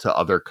applicable to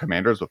other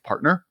commanders with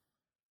partner.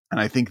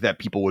 And I think that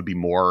people would be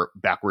more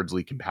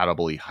backwardsly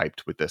compatibly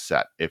hyped with this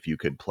set if you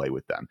could play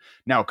with them.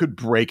 Now, it could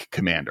break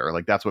commander.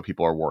 Like, that's what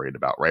people are worried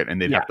about, right?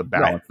 And they'd have to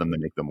balance them to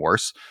make them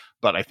worse.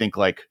 But I think,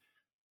 like,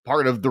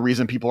 part of the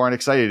reason people aren't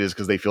excited is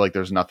because they feel like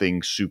there's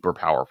nothing super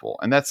powerful.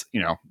 And that's,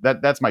 you know,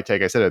 that's my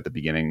take. I said at the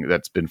beginning,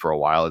 that's been for a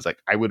while, is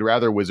like, I would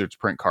rather Wizards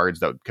print cards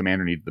that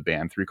commander needs to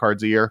ban 3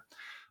 cards a year,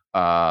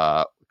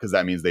 because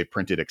that means they've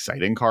printed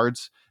exciting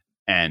cards.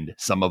 and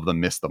some of them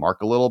miss the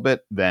mark a little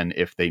bit, then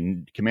if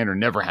Commander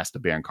never has to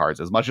ban cards,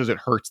 as much as it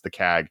hurts the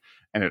CAG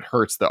and it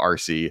hurts the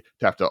RC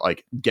to have to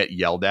like get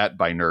yelled at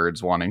by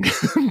nerds wanting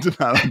to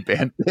not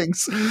ban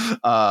things.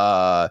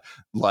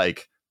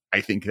 Like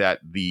I think that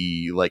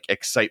the like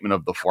excitement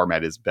of the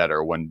format is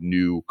better when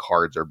new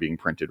cards are being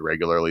printed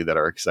regularly that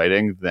are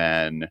exciting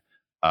than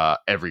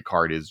every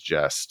card is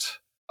just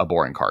a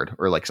boring card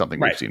or like something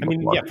we've seen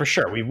before. Yeah, for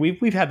sure.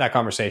 We've had that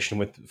conversation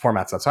with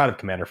formats outside of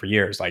Commander for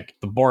years. Like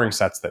the boring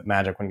sets that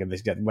Magic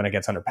when it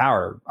gets under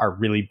power are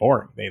really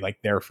boring.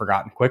 They're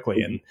forgotten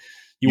quickly, and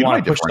you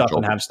want to push stuff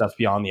and have stuff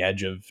beyond the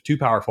edge of too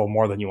powerful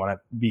more than you want to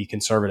be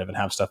conservative and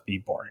have stuff be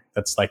boring.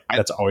 That's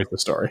always the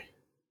story.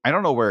 I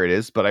don't know where it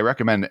is, but I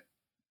don't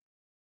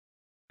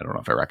know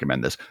if I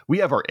recommend this. We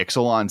have our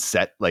Ixalan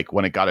set. Like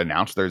when it got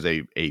announced, there's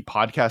a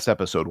podcast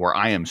episode where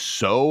I am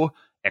so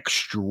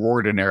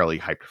extraordinarily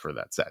hyped for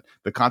that set.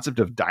 The concept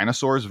of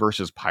dinosaurs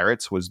versus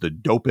pirates was the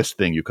dopest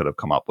thing you could have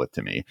come up with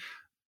to me.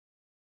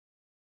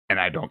 And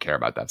I don't care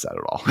about that set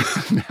at all.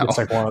 Now, it's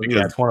like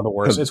it's one of the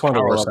worst. It's one of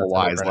the worst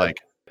wise, like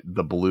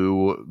the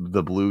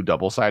blue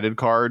double-sided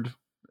card.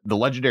 The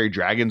legendary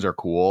dragons are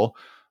cool.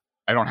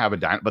 I don't have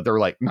but they're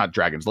like not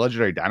dragons.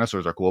 Legendary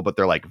dinosaurs are cool, but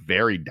they're like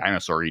very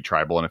dinosaur-y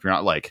tribal. And if you're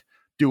not like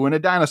doing a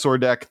dinosaur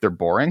deck, they're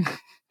boring.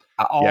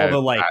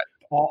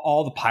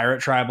 All the pirate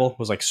tribal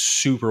was like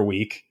super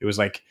weak. It was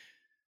like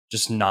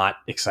just not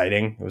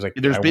exciting. It was like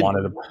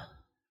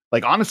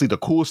like honestly, the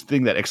coolest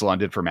thing that Ixalan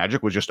did for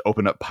Magic was just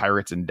open up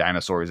pirates and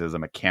dinosaurs as a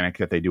mechanic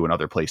that they do in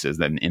other places.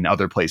 Then in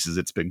other places,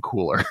 it's been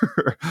cooler.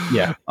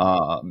 Yeah.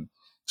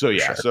 So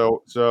yeah. Sure.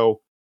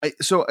 So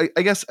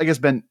I guess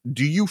Ben,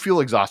 do you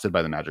feel exhausted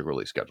by the Magic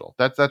release schedule?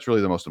 That's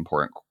really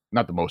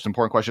not the most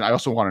important question. I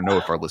also want to know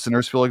if our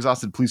listeners feel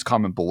exhausted. Please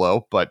comment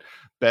below. But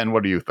Ben,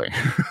 what do you think?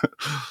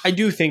 I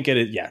do think it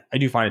is. Yeah, I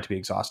do find it to be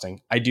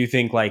exhausting. I do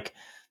think like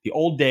the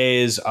old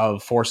days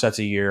of 4 sets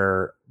a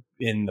year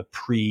in the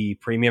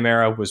pre-premium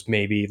era was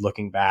maybe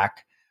looking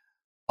back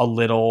a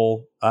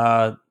little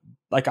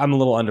like I'm a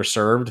little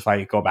underserved if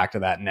I go back to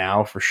that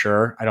now for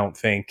sure. I don't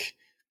think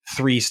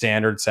 3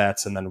 standard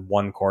sets and then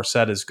 1 core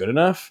set is good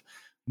enough.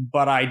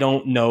 But I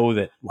don't know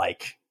that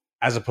like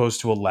as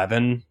opposed to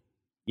 11,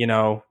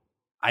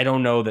 I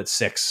don't know that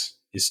 6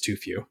 is too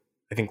few.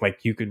 I think like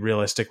you could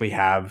realistically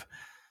have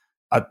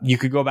you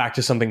could go back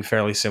to something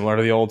fairly similar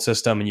to the old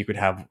system and you could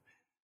have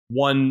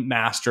 1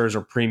 masters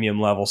or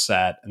premium level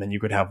set and then you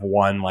could have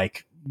 1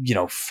 like,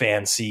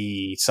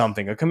 fancy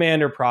something, a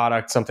commander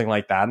product, something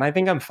like that. And I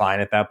think I'm fine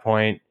at that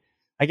point.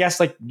 I guess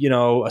like,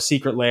 a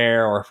Secret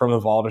Lair or From the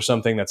Vault or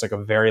something that's like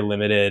a very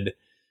limited,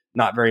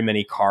 not very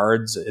many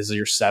cards is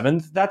your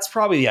 7th. That's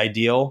probably the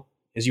ideal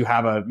is you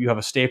have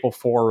a staple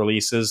 4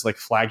 releases, like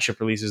flagship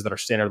releases that are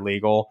standard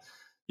legal.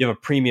 You have a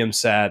premium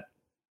set,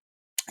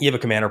 you have a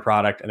commander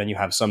product, and then you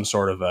have some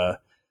sort of a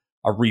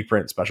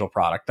reprint special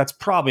product. That's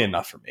probably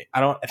enough for me.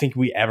 I think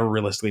we ever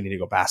realistically need to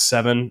go past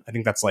 7. I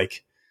think that's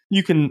like,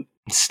 you can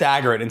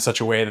stagger it in such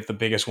a way that the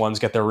biggest ones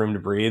get their room to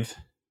breathe.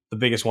 The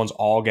biggest ones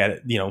all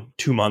get,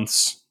 2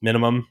 months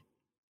minimum.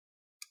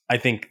 I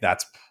think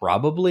that's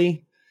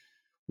probably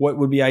what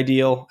would be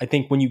ideal. I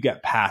think when you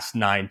get past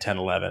 9, 10,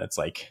 11, it's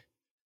like,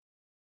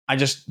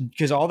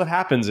 because all that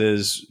happens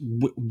is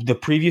the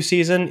preview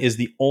season is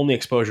the only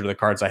exposure to the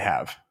cards I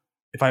have.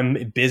 If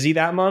I'm busy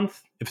that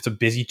month, if it's a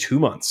busy 2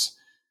 months,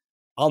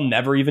 I'll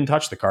never even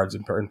touch the cards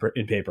in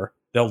paper.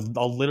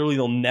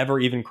 They'll never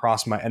even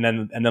cross my, and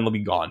then they'll be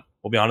gone.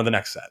 We'll be on to the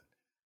next set.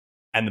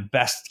 And the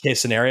best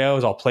case scenario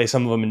is I'll play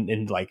some of them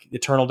in like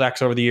Eternal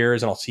decks over the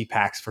years, and I'll see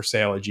packs for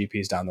sale at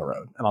GPs down the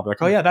road, and I'll be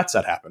like, oh yeah, that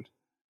set happened.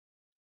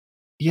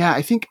 Yeah,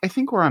 I think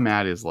where I'm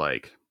at is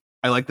like,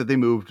 I like that they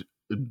moved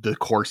the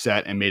core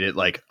set and made it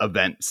like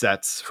event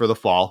sets for the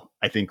fall.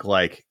 I think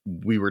like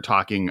we were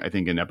talking, I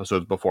think in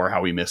episodes before,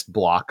 how we missed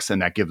blocks, and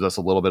that gives us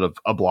a little bit of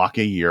a block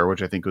a year,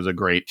 which I think was a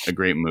great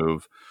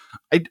move.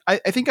 I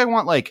think I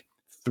want like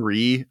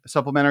 3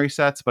 supplementary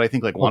sets, but I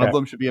think like one of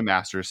them should be a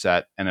master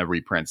set and a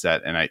reprint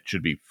set, and it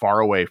should be far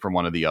away from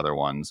one of the other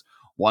ones.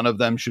 One of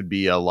them should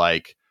be a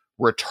like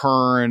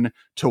return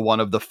to one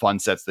of the fun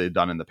sets they've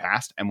done in the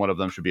past, and one of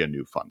them should be a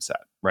new fun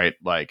set, right?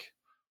 Like,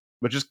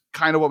 which is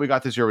kind of what we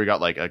got this year. We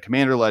got like a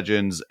Commander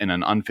Legends and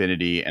an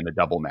Unfinity and a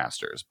double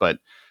Masters, but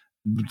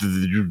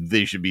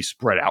they should be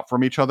spread out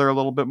from each other a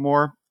little bit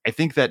more. I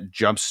think that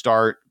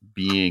Jumpstart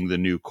being the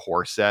new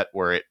core set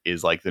where it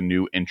is like the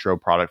new intro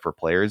product for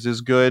players is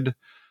good.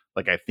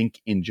 Like, I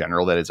think in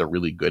general that is a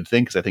really good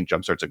thing, because I think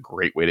Jumpstart's a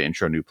great way to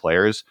intro new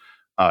players.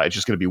 It's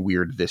just going to be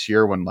weird this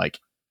year when like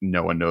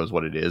no one knows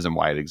what it is and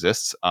why it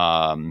exists.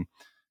 And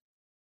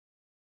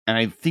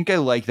I think I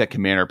like that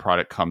Commander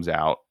product comes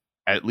out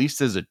at least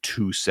as a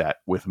 2 set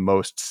with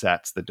most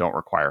sets that don't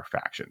require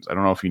factions. I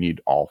don't know if you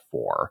need all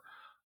 4.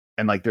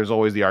 And like, there's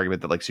always the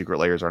argument that like Secret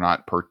Lairs are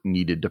not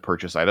needed to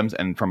purchase items.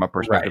 And from a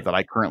perspective that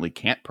I currently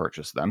can't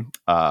purchase them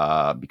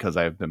because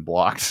I have been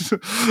blocked.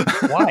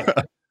 Why?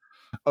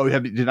 Oh,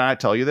 did I not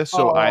tell you this?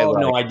 So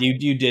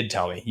you did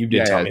tell me. You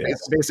did tell me this.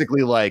 It's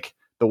basically like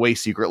the way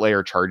Secret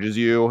Lair charges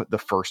you the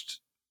first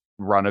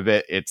run of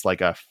it. It's like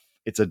a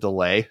it's a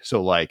delay.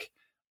 So like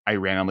I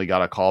randomly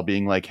got a call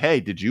being like, hey,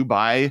 did you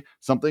buy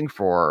something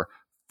for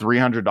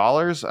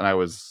 $300? And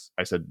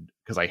I said,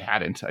 because I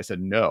hadn't, I said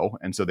no.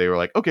 And so they were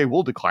like, okay,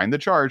 we'll decline the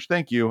charge.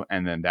 Thank you.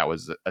 And then that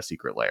was a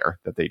secret layer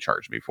that they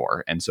charged me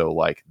for. And so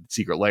like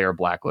secret layer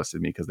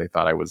blacklisted me because they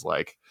thought I was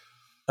like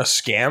a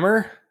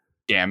scammer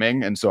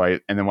scamming. And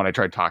then when I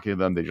tried talking to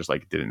them, they just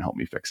like didn't help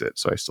me fix it.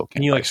 So I still can't.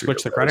 Can you like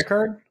switch the credit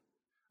card?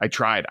 I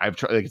tried. I've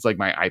tried. Like, it's like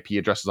my IP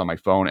addresses on my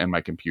phone and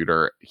my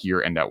computer here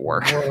and at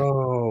work.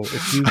 Whoa!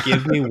 If you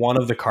give me one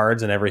of the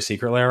cards in every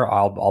secret layer,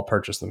 I'll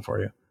purchase them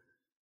for you.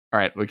 All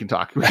right, we can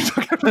talk. We can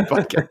talk after the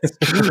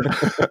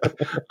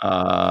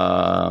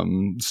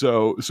podcast.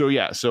 So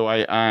yeah. So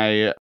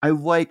I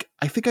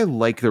think I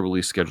like the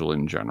release schedule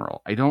in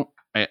general.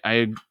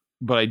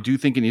 But I do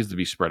think it needs to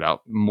be spread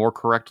out more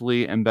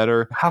correctly and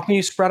better. How can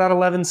you spread out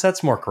 11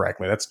 sets more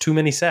correctly? That's too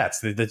many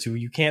sets.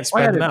 You can't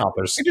spread them out.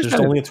 There's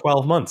only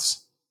 12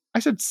 months. I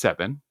said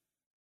 7.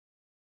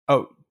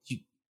 Oh,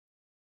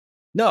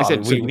 no. I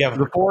said we have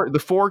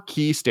the four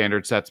key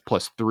standard sets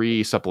plus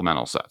 3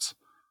 supplemental sets.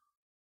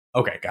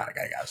 Okay, got it.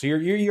 So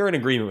you're in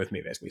agreement with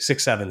me, basically.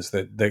 6, 7 is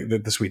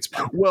the sweet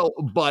spot. Well,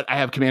 but I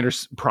have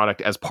Commander's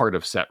product as part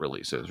of set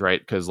releases, right?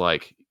 Because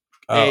like,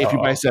 if you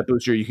buy a set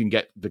booster, you can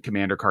get the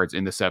Commander cards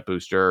in the set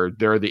booster.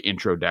 They're the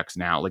intro decks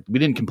now. Like, we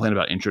didn't complain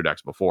about intro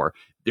decks before.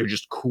 They're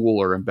just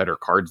cooler and better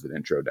cards than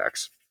intro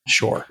decks.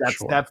 Sure.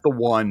 That's the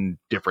one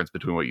difference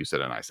between what you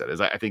said and I said.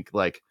 Is I think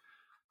like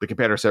the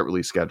Commander set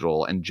release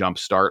schedule and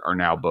Jumpstart are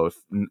now both.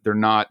 They're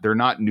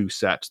not new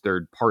sets.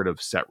 They're part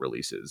of set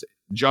releases.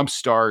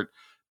 Jumpstart,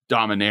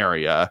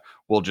 Dominaria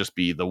will just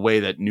be the way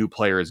that new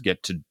players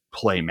get to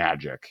play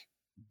Magic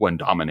when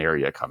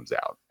Dominaria comes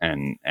out,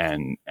 and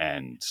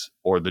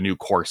or the new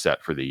core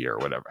set for the year, or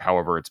whatever.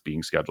 However, it's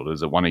being scheduled.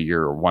 Is it one a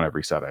year or one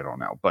every set? I don't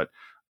know. But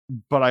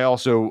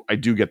I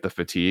do get the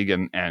fatigue,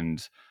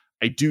 and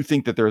I do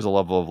think that there's a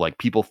level of like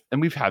people, and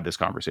we've had this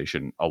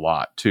conversation a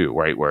lot too,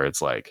 right? Where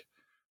it's like,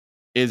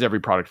 is every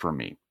product for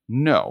me?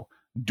 No.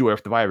 Do I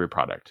have to buy every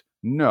product?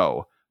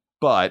 No.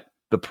 But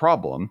the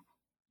problem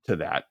to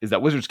that is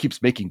that Wizards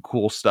keeps making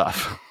cool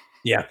stuff.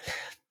 Yeah.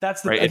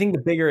 That's right? I think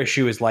the bigger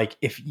issue is like,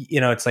 if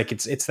it's like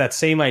it's that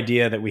same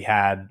idea that we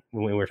had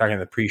when we were talking in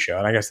the pre-show.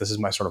 And I guess this is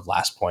my sort of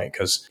last point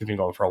because we've been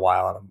going for a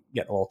while and I'm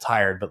getting a little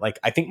tired. But like,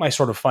 I think my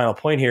sort of final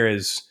point here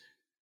is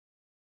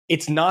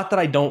it's not that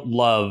I don't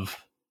love.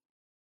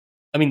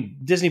 I mean,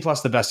 Disney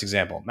Plus, the best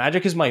example.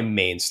 Magic is my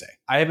mainstay.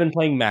 I have been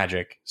playing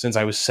Magic since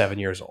I was 7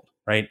 years old,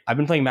 right? I've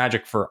been playing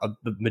Magic for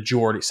the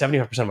majority,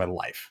 75% of my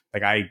life.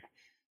 Like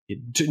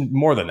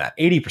more than that,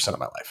 80% of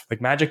my life.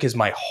 Like Magic is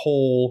my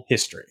whole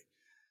history.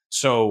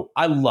 So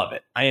I love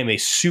it. I am a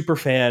super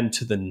fan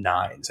to the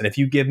nines. And if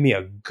you give me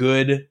a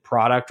good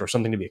product or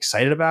something to be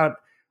excited about,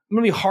 I'm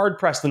going to be hard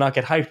pressed to not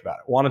get hyped about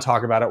it, want to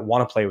talk about it,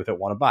 want to play with it,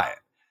 want to buy it.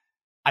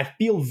 I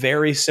feel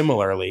very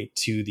similarly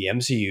to the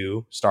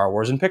MCU, Star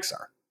Wars, and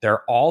Pixar.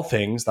 They're all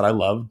things that I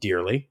love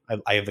dearly.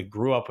 I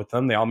grew up with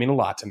them. They all mean a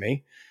lot to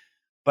me.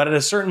 But at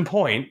a certain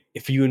point,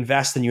 if you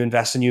invest and you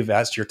invest and you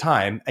invest your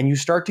time and you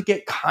start to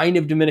get kind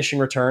of diminishing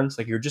returns,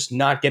 like you're just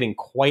not getting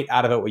quite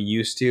out of it what you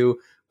used to,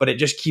 but it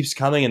just keeps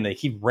coming and they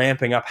keep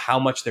ramping up how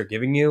much they're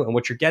giving you. And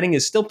what you're getting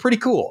is still pretty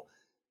cool,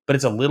 but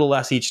it's a little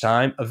less each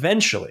time.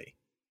 Eventually,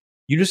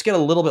 you just get a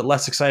little bit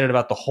less excited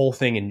about the whole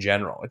thing in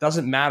general. It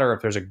doesn't matter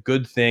if there's a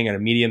good thing and a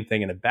medium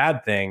thing and a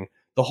bad thing.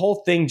 The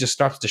whole thing just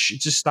starts to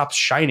just stops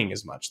shining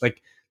as much.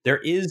 Like there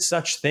is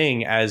such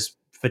thing as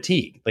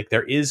fatigue. Like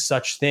there is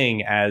such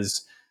thing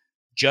as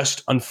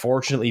just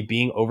unfortunately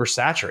being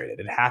oversaturated.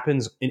 It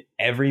happens in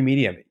every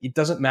medium. It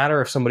doesn't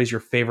matter if somebody's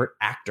your favorite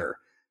actor.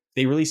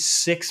 They release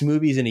 6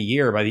 movies in a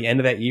year. By the end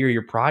of that year,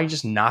 you're probably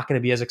just not going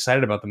to be as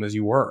excited about them as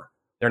you were.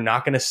 They're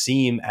not going to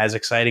seem as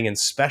exciting and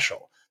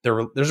special.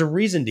 There's a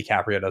reason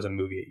DiCaprio does a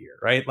movie a year,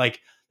 right?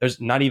 Like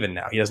there's not even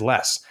now. He does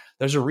less.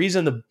 There's a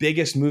reason the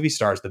biggest movie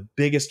stars, the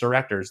biggest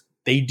directors,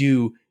 they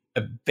do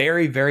a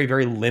very, very,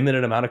 very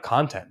limited amount of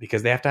content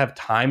because they have to have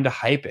time to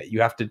hype it.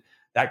 You have to,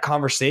 that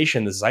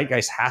conversation, the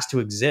zeitgeist has to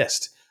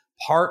exist.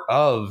 Part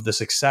of the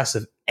success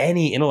of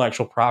any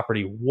intellectual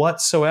property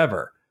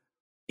whatsoever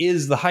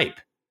is the hype.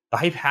 The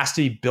hype has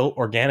to be built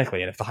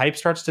organically. And if the hype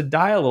starts to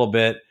die a little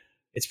bit,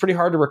 it's pretty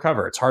hard to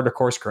recover. It's hard to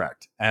course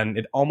correct. And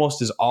it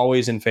almost is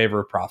always in favor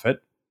of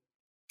profit.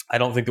 I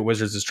don't think the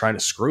Wizards is trying to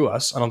screw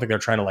us. I don't think they're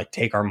trying to like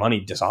take our money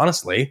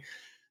dishonestly.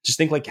 Just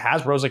think like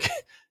Hasbro's like,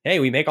 hey,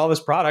 we make all this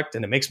product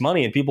and it makes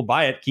money and people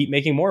buy it. Keep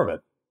making more of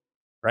it.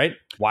 Right?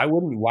 Why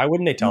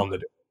wouldn't they tell them to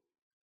do it?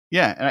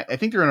 Yeah, and I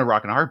think they're in a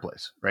rock and a hard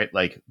place, right?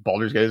 Like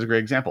Baldur's Gate is a great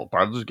example.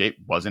 Baldur's Gate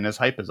wasn't as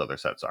hype as other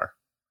sets are.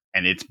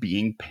 And it's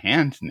being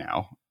panned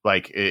now.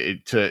 Like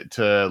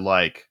to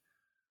like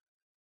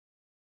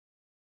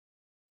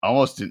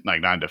almost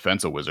like not in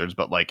defense of Wizards,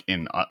 but like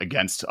in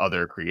against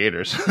other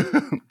creators.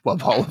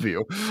 Love all of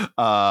you.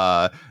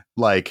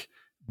 Like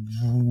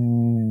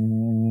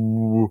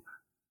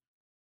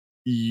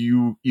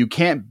you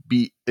can't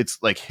be. It's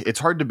like it's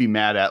hard to be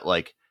mad at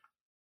like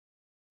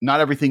not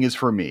everything is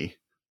for me,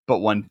 but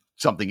when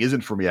something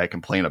isn't for me, I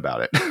complain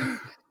about it.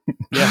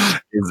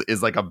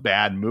 is like a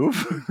bad move.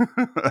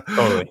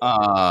 Totally.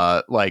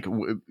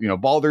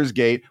 Baldur's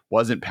Gate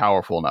wasn't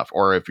powerful enough,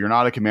 or if you're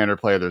not a Commander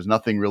player, there's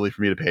nothing really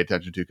for me to pay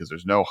attention to because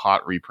there's no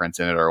hot reprints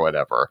in it or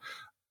whatever.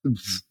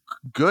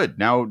 Good.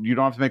 Now you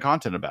don't have to make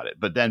content about it.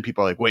 But then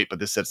people are like, wait, but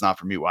this set's not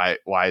for me. Why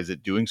is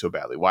it doing so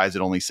badly? Why is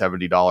it only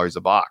 $70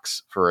 a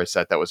box for a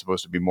set that was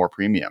supposed to be more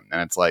premium?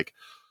 And it's like,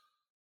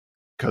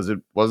 because it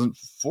wasn't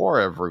for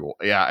everyone.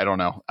 Yeah, I don't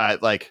know. I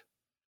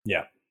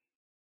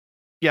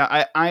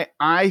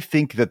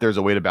think that there's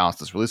a way to balance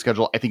this release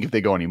schedule. I think if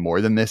they go any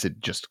more than this, it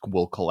just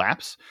will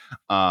collapse.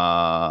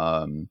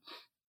 And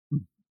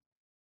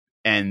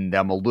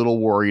I'm a little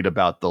worried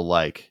about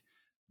the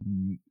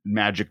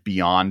Magic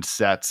Beyond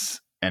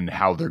sets and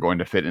how they're going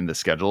to fit in the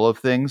schedule of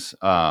things.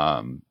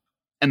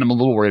 And I'm a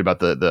little worried about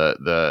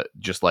the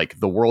just like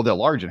the world at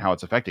large and how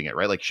it's affecting it,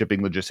 right? Like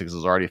shipping logistics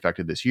is already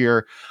affected this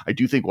year. I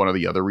do think one of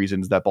the other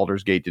reasons that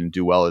Baldur's Gate didn't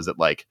do well is it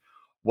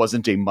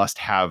wasn't a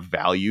must-have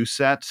value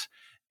set.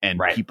 And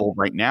people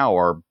right now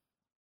are,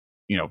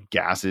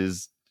 gas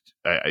is,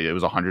 it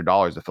was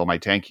 $100 to fill my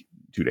tank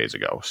 2 days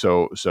ago.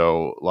 So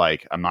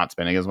I'm not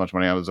spending as much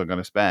money as I'm going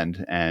to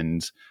spend.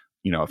 And,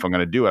 if I'm going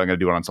to do it, I'm going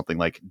to do it on something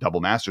like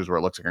Double Masters, where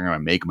it looks like I'm going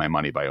to make my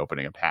money by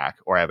opening a pack,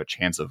 or I have a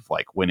chance of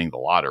winning the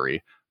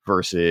lottery,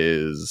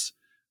 versus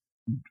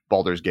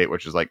Baldur's Gate,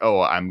 which is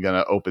I'm going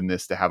to open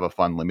this to have a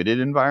fun limited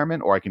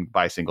environment, or I can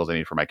buy singles I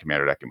need for my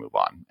Commander deck and move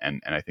on.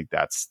 And I think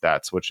that's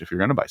which, if you're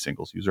going to buy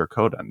singles, use our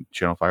code on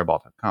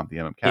channelfireball.com, the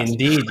MMCast.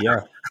 Indeed.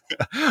 Yeah.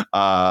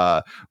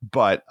 I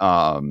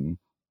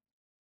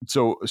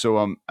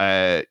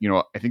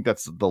think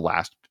that's the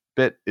last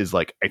bit is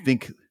I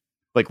think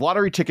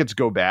lottery tickets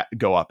go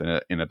up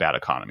in a bad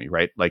economy,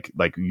 right?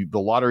 The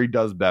lottery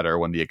does better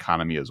when the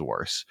economy is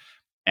worse.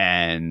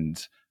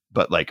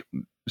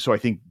 So I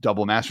think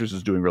Double Masters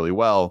is doing really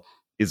well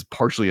is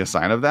partially a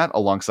sign of that,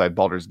 alongside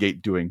Baldur's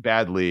Gate doing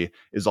badly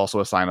is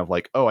also a sign of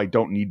I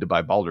don't need to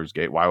buy Baldur's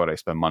Gate. Why would I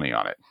spend money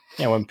on it?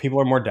 Yeah. When people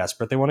are more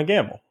desperate, they want to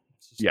gamble.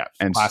 Yeah.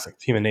 And classic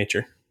human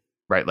nature.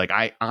 Right.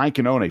 I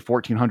can own a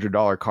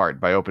 $1,400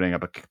 card by opening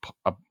up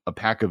a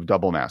pack of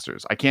Double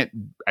Masters. I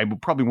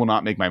probably will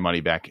not make my money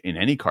back in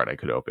any card I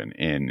could open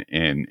in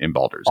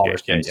Baldur's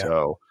Gate. And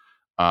so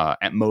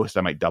at most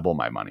I might double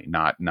my money,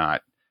 not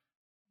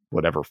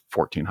whatever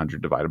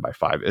 1,400 divided by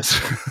 5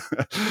 is.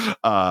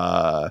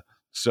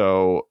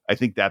 So I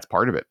think that's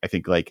part of it. I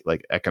think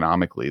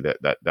economically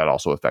that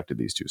also affected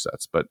these two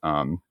sets, but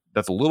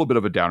that's a little bit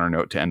of a downer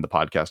note to end the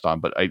podcast on.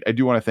 But I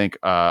do want to thank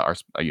our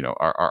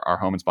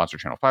home and sponsor,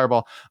 Channel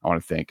Fireball. I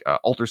want to thank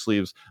Alter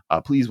Sleeves.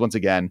 Please, once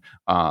again,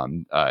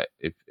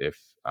 if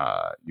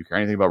you care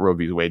anything about Roe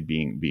v. Wade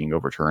being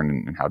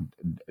overturned and how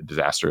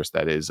disastrous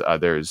that is,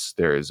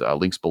 there's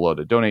links below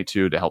to donate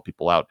to help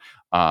people out.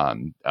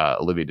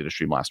 Olivia did a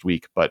stream last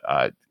week, but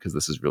because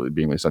this is really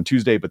being released on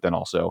Tuesday, but then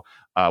also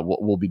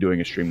we'll be doing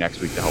a stream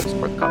next week to help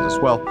support the cause as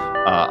well.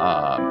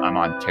 I'm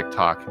on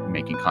TikTok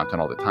making content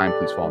all the time.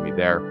 Please follow me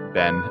there.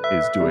 Ben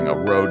is doing a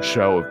road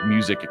show of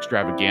music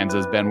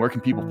extravaganzas. Ben, where can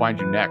people find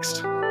you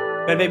next?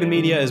 Ben Bateman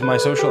Media is my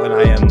social, and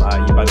I am,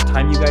 by the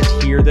time you guys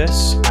hear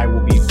this, I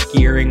will be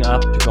gearing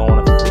up to go on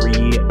a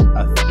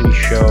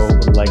three-show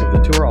leg of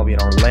the tour. I'll be in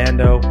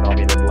Orlando, then I'll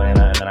be in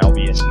Atlanta, and then I'll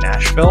be in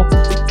Nashville.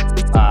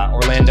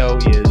 Orlando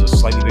is a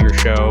slightly bigger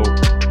show.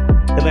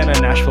 Atlanta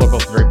and Nashville are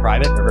both very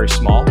private. They're very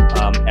small.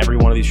 Every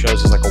one of these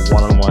shows is like a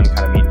one-on-one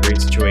kind of meet and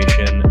greet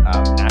situation.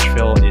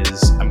 Nashville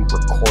I'm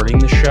recording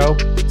the show.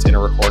 It's in a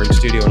recording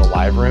studio in a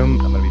live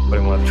room. I'm going to be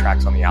putting one of the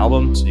tracks on the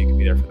album, so you can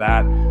be there for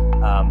that.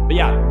 But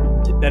yeah,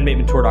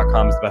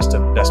 benbatemantour.com is the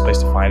best place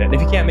to find it. And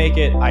if you can't make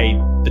it,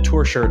 the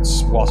tour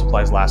shirts, while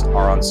supplies last,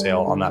 are on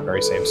sale on that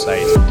very same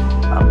site.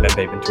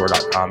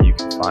 benbatemantour.com, you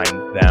can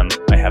find them.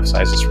 I have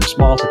sizes from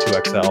small to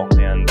 2XL,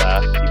 and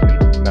you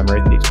can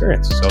commemorate the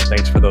experience. So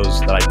thanks for those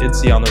that I did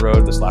see on the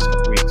road this last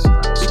couple of weeks.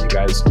 I'll see you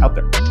guys out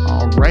there.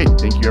 All right.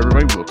 Thank you,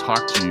 everybody. We'll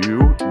talk to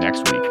you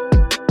next week.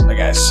 Bye,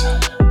 guys.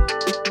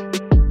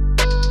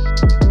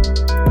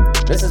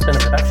 This has been a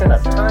production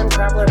of Time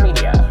Traveler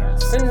Media,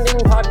 sending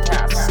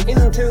podcasts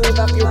into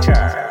the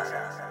future.